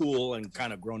they're cool and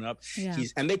kind of grown up. Yeah.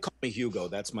 And they call me Hugo.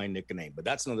 That's my nickname. But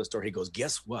that's another story. He goes,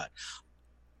 "Guess what?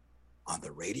 On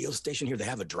the radio station here, they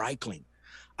have a dry clean."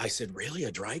 I said, "Really?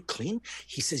 A dry clean?"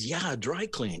 He says, "Yeah, a dry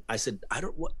clean." I said,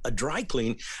 what, a dry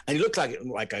clean?" And he looked like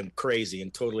I'm crazy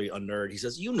and totally a nerd. He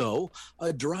says, "You know,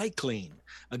 a dry clean,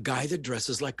 a guy that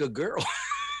dresses like a girl."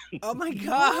 Oh my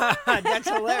God, that's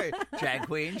hilarious. Drag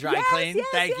queen, dry clean.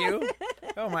 Thank you.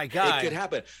 Oh my God, it could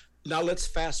happen. Now let's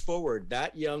fast forward.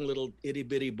 That young little itty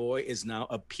bitty boy is now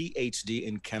a PhD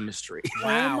in chemistry.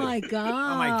 Wow. Oh my God.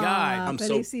 Oh my God. I'm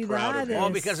so proud of him. All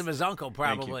because of his uncle,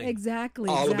 probably. Exactly.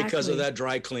 All because of that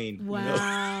dry clean.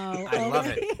 Wow. You know? I love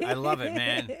it. I love it,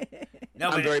 man. No,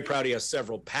 I'm very proud. He has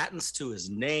several patents to his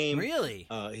name. Really?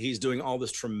 He's doing all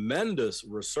this tremendous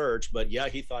research, but yeah,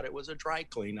 he thought it was a dry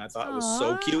clean. I thought it was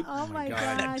so cute. Oh my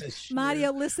gosh.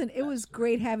 Mario, listen, it was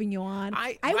great having you on.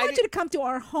 I want you to come to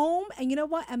our home and you know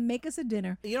what? And make us a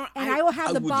dinner. You know, and I will have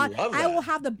I will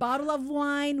have the bottle of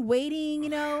wine waiting, you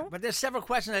know. But there's several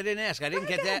questions I didn't ask. I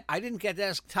didn't get to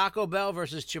ask Taco Bell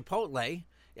versus Chipotle.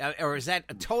 Or is that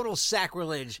a total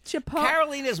sacrilege?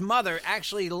 Carolina's mother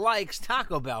actually likes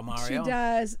Taco Bell, Mario. She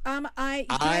does.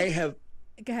 I have.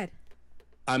 Go ahead.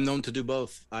 I'm known to do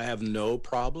both. I have no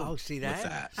problem. Oh, see that?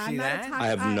 With that. See that? I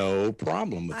have no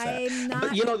problem with that.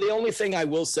 But you know, the only thing I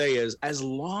will say is, as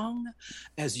long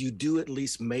as you do at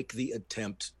least make the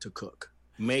attempt to cook,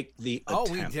 make the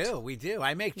attempt. Oh, we do.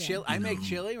 I make chili. I make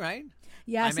chili, right?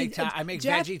 Yeah, I make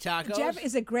veggie tacos. Jeff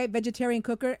is a great vegetarian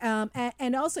cooker.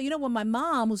 And also, you know, when my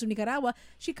mom, who's from Nicaragua,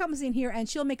 she comes in here and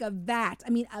she'll make a vat.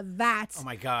 Oh,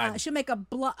 my God. She'll make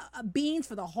beans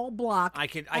for the whole block. I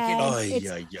can.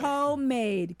 It's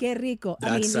homemade. Que rico.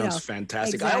 That sounds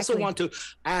fantastic. Exactly. I also want to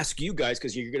ask you guys,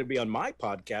 because you're going to be on my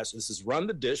podcast. This is Run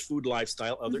the Dish, Food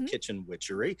Lifestyle, Other Kitchen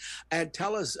Witchery. And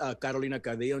tell us, Carolina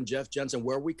Cadillo and Jeff Jensen,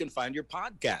 where we can find your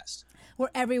podcast. We're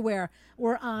everywhere.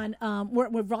 We're on we're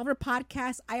Revolver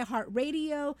Podcast,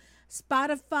 iHeartRadio,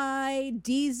 Spotify,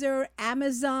 Deezer,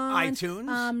 Amazon,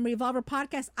 iTunes, Revolver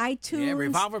Podcast, iTunes. Yeah,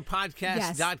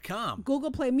 revolverpodcast.com. Yes.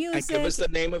 Google Play Music. And give us the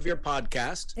name of your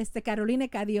podcast. It's the Carolina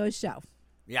Cadillo Show.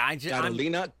 Yeah,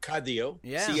 Carolina Cadillo,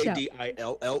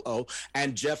 Cadillo.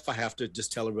 And Jeff, I have to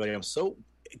just tell everybody, I'm so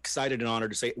excited and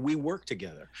honored to say we work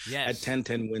together at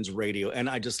 1010 Wins Radio. And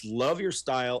I just love your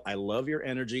style. I love your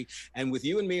energy. And with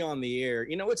you and me on the air,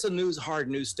 you know, it's a hard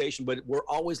news station, but we're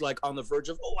always like on the verge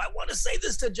of, I want to say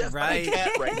this to Jeff. Right. But I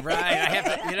can't right now. Right. I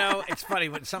have to, you know, it's funny,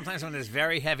 but sometimes when there's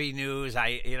very heavy news,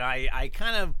 I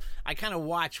kind of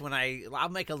watch when I'll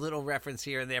make a little reference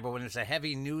here and there, but when it's a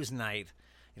heavy news night,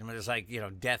 you know, it's like, you know,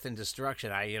 death and destruction.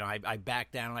 I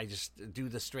back down and I just do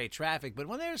the straight traffic. But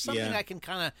when there's something I can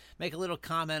kind of make a little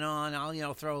comment on, I'll, you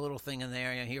know, throw a little thing in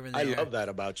there, you know, here and there. I love that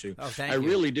about you. Oh, thank you. I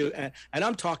really do. And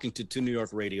I'm talking to New York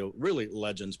radio, really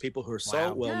legends, people who are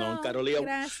so well known.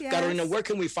 Carolina, where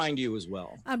can we find you as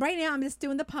well? Right now, I'm just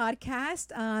doing the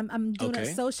podcast. I'm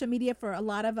doing social media for a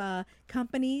lot of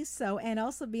companies. So, and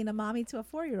also being a mommy to a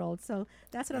 4-year-old. So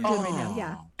that's what I'm doing right now.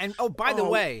 Yeah. And by the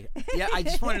way, I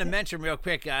just wanted to mention real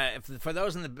quick. For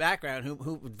those in the background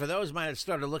who for those might have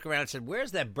started to look around and said,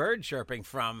 "Where's that bird chirping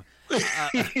from?"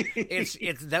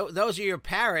 It's those are your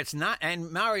parrots.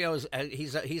 And Mario's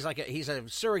he's a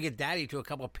surrogate daddy to a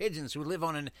couple of pigeons who live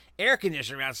on an air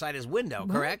conditioner outside his window.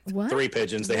 Correct? What? 3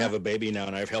 pigeons. They have a baby now,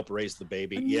 and I've helped raise the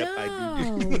baby. Yep,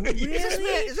 I do. Really?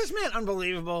 Is this man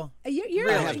unbelievable? I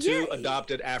have 2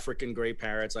 adopted African gray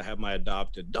parrots. I have my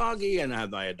adopted doggy, and I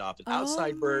have my adopted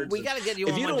outside birds. We got to get you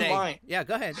if on you one don't day. mind. Yeah,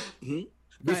 go ahead. Mm-hmm.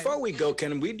 Before we go,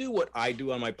 can we do what I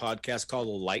do on my podcast called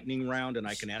the lightning round, and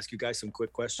I can ask you guys some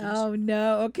quick questions? Oh,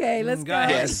 no. Okay, let's go.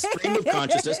 Yes, stream of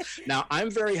consciousness. Now, I'm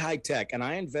very high tech, and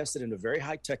I invested in a very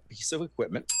high tech piece of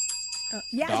equipment.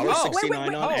 $1.69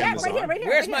 on Amazon. Right here,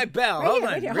 Where's my bell? Hold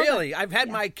on. Really? I've had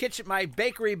my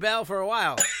bakery bell for a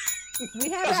while.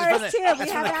 We have ours too. We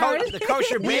have ours. The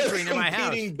kosher bakery in my house.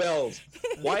 Competing bells.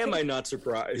 Why am I not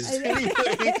surprised? Anyway,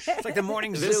 it's like the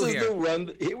morning zoo this is here. the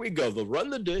run. Here we go. The run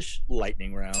the dish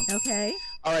lightning round. Okay.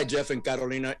 All right, Jeff and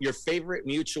Carolina, your favorite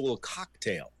mutual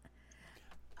cocktail.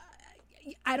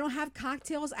 I don't have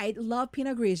cocktails. I love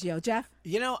Pinot Grigio. Jeff?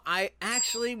 You know, I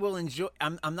actually will enjoy.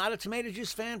 I'm not a tomato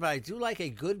juice fan, but I do like a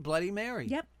good Bloody Mary.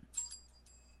 Yep.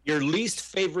 Your least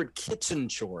favorite kitchen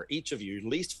chore, each of you, your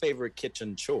least favorite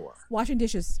kitchen chore. Washing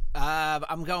dishes.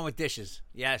 I'm going with dishes.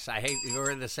 Yes, I hate,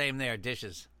 we're the same there,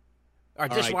 dishes. Our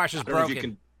dishwasher's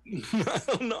broken. I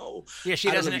don't know. Yeah,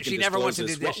 she doesn't, she never wants to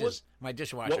do dishes. My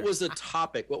dishwasher. What was the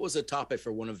topic? What was the topic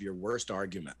for one of your worst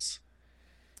arguments?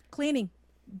 Cleaning.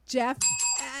 Jeff,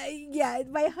 yeah,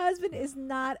 my husband is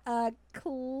not I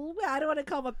don't want to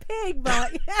call him a pig,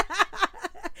 but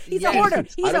he's a hoarder.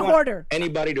 He's a hoarder.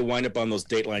 Anybody to wind up on those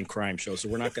Dateline crime shows, so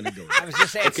we're not going to go. I was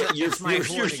just saying,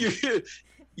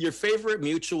 your favorite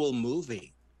mutual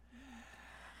movie.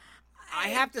 I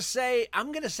have to say,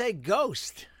 I'm going to say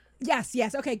Ghost. Yes.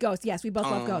 Okay, Ghost. Yes, we both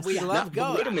love Ghost. We love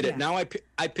Ghost. Wait a minute. Yeah. Now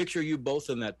I picture you both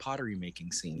in that pottery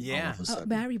making scene. Yeah.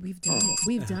 Barry, we've done it.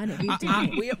 We've done it.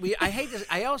 I hate this.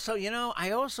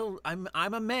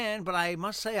 I'm a man, but I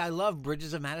must say I love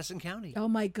Bridges of Madison County. Oh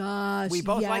my gosh. We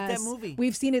both like that movie.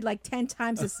 We've seen it like 10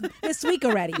 times this week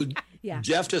already. Yeah.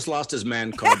 Jeff just lost his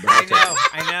man card.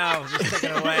 I know. Just took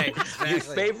it away. Exactly. Your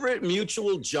favorite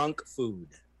mutual junk food.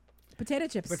 Potato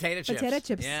chips.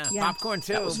 Yeah. Popcorn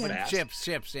too.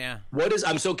 Chips. Yeah.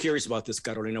 I'm so curious about this,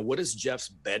 Carolina. What is Jeff's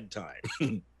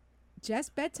bedtime?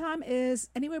 Jeff's bedtime is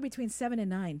anywhere between 7 and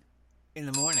 9. In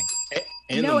the morning.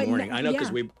 In the morning. I know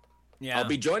because I'll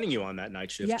be joining you on that night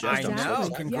shift. Yeah, Jeff. I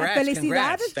know. Congrats.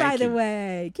 Felicidades, by the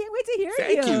way. Can't wait to hear you.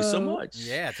 Thank you so much.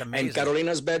 Yeah, it's amazing. And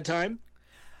Carolina's bedtime?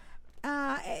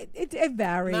 It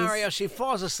varies. Mario, she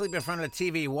falls asleep in front of the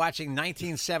TV watching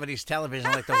 1970s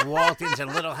television like the Waltons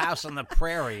and Little House on the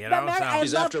Prairie. You know,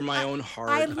 she's after my own heart.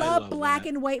 I love black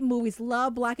and white movies.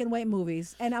 Love black and white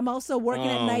movies, and I'm also working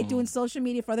at night doing social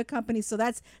media for other companies. So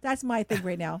that's my thing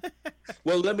right now.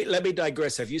 Well, let me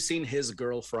digress. Have you seen His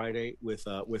Girl Friday with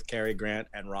Cary Grant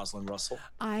and Rosalind Russell?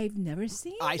 I've never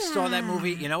seen. I saw that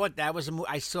movie. You know what? That was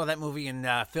I saw that movie in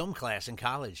film class in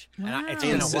college. Wow. And it's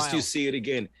been a while. You see it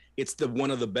again. It's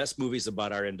one of the best movies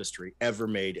about our industry ever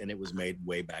made, and it was made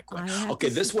way back when. Okay,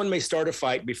 this one may start a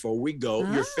fight before we go.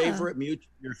 Your favorite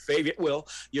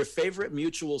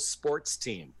mutual sports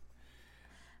team.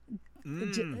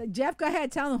 Jeff, go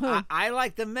ahead. Tell them who. I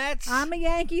like the Mets. I'm a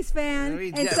Yankees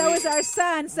fan, and so is our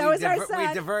son. We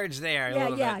diverge there a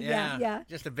little bit. Yeah.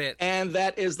 Just a bit. And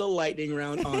that is the lightning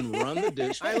round on Run the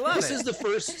Dish. I love this is the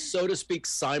first, so to speak,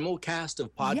 simulcast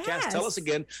of podcasts. Yes. Tell us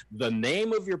again the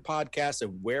name of your podcast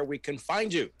and where we can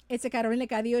find you. It's a Carolina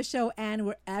Cadillo show, and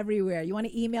we're everywhere. You want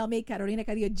to email me,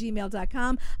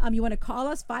 carolinacadillo@gmail.com. You want to call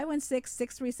us,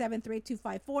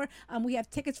 516-637-3254. We have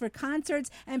tickets for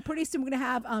concerts, and pretty soon we're going to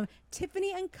have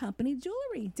Tiffany & Company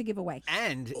jewelry to give away.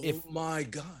 And my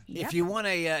God, if you want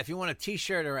a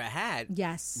T-shirt or a hat,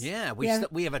 yes, yeah, we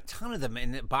have a ton of them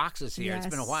in the boxes here. Yes.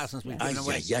 It's been a while since we've given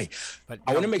away. But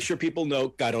I want to make sure people know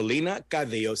Carolina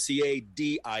Cadillo,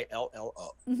 Cadillo.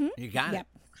 You got it.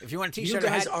 If you want a T-shirt, you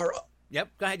guys or hat, Yep,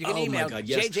 go ahead. You can email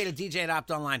JJ to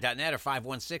DJ@optonline.net or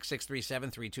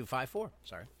 516-637-3254.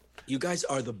 Sorry. You guys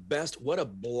are the best. What a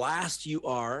blast you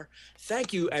are.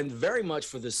 Thank you and very much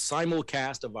for this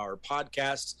simulcast of our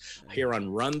podcasts here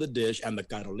on Run the Dish and the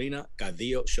Carolina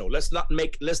Cadillo Show. Let's not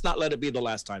let it be the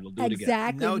last time. We'll do it again.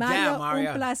 Exactly. No doubt,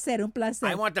 Mario. Un placer.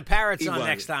 I want the parrots on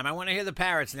next time. I want to hear the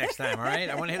parrots next time, all right?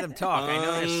 I want to hear them talk. I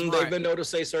know they're smart. They've been known to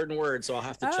say certain words, so I'll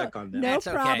have to check on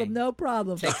that. No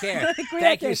problem. Take care.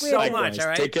 Thank you so much, all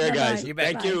right? Take care, guys. You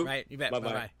bet. Thank you. Right, you bet.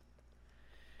 Bye-bye.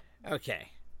 Okay.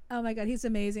 Oh, my God. He's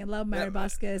amazing. I love Mario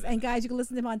Bosquez. And, guys, you can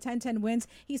listen to him on 1010 Wins.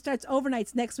 He starts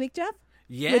overnights next week, Jeff.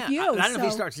 Yeah. With you. I don't know if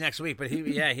he starts next week, but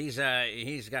he's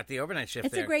got the overnight shift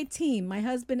It's there. a great team. My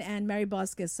husband and Mary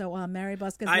Bosquez. So, Mary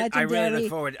Bosquez, I legendary.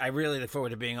 really look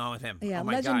forward to being on with him. Yeah, oh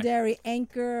my legendary God.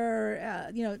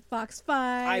 Anchor, Fox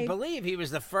 5. I believe he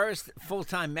was the first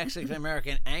full-time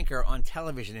Mexican-American anchor on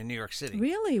television in New York City.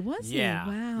 Really? Was he?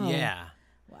 Wow. Yeah.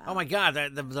 Wow. Oh, my God,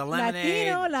 the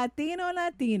lemonade.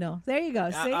 Latino. There you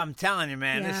go. See? I'm telling you,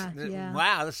 man.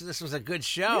 Wow, this was a good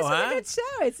show, This was a good show.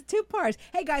 It's 2 parts.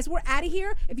 Hey, guys, we're out of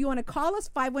here. If you want to call us,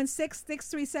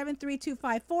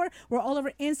 516-637-3254. We're all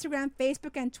over Instagram,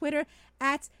 Facebook, and Twitter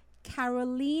at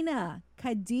Carolina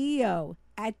Cadillo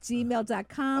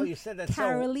 @gmail.com. Oh, you said that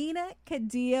Carolina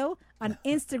Cadillo on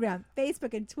Instagram,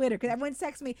 Facebook, and Twitter. Because everyone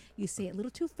texts me, you say it a little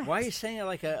too fast. Why are you saying it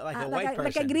like a white person?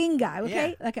 Like a gringa,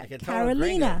 okay? Yeah, like a total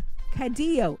Carolina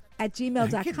Cadillo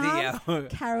 @gmail.com.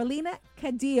 Carolina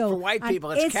Cadillo. For white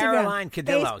people, it's Instagram, Caroline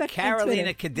Cadillo. Facebook,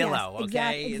 Carolina Cadillo, yes,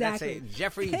 okay? Exactly. That's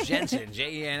Jeffrey Jensen,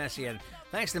 Jensen.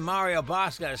 Thanks to Mario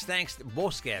Bosquez. Thanks to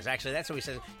Bosquez. Actually, that's what he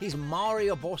says. He's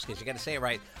Mario Bosquez. You got to say it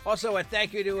right. Also, a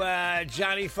thank you to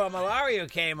Johnny Famolari who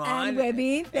came on. And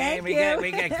Webin, thank you. We got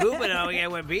Cubano. We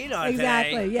got Webin on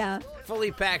exactly, today. Yeah.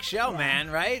 Fully packed show,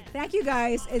 man, right? Thank you,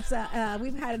 guys. It's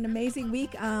we've had an amazing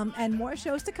week and more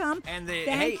shows to come. And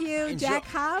thank you, Jack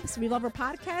Hobbs. We love our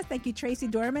podcast. Thank you, Tracy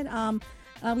Dorman.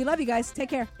 We love you guys. Take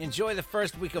care. Enjoy the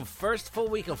first full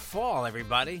week of fall,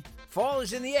 everybody. Fall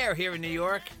is in the air here in New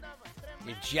York.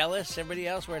 You're jealous, everybody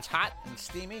else, where it's hot and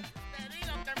steamy?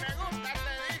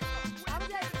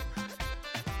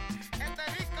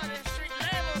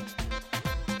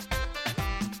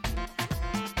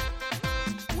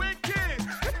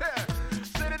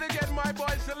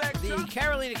 The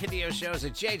Carolina Cadillo Show is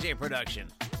a JJ production.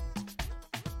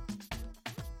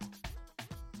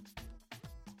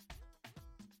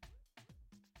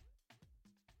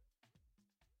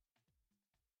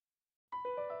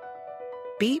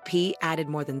 BP added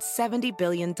more than $70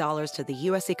 billion to the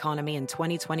U.S. economy in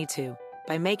 2022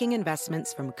 by making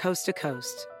investments from coast to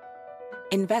coast.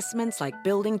 Investments like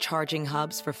building charging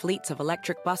hubs for fleets of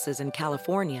electric buses in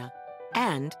California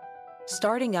and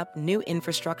starting up new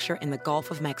infrastructure in the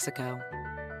Gulf of Mexico.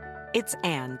 It's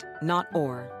and, not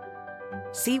or.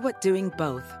 See what doing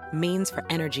both means for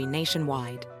energy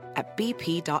nationwide at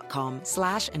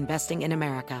bp.com/investing in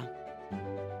America.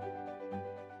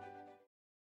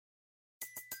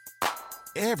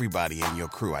 Everybody in your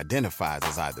crew identifies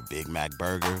as either Big Mac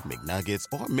Burger, McNuggets,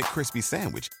 or McCrispy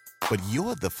Sandwich. But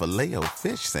you're the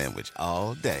Filet-O-Fish Sandwich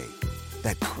all day.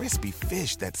 That crispy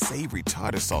fish, that savory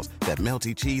tartar sauce, that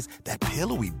melty cheese, that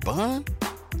pillowy bun.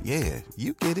 Yeah,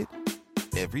 you get it.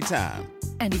 Every time.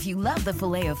 And if you love the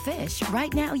Filet-O-Fish,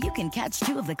 right now you can catch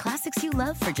 2 of the classics you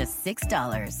love for just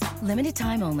 $6. Limited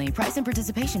time only. Price and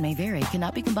participation may vary.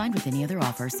 Cannot be combined with any other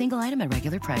offer. Single item at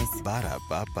regular price.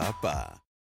 Ba-da-ba-ba-ba.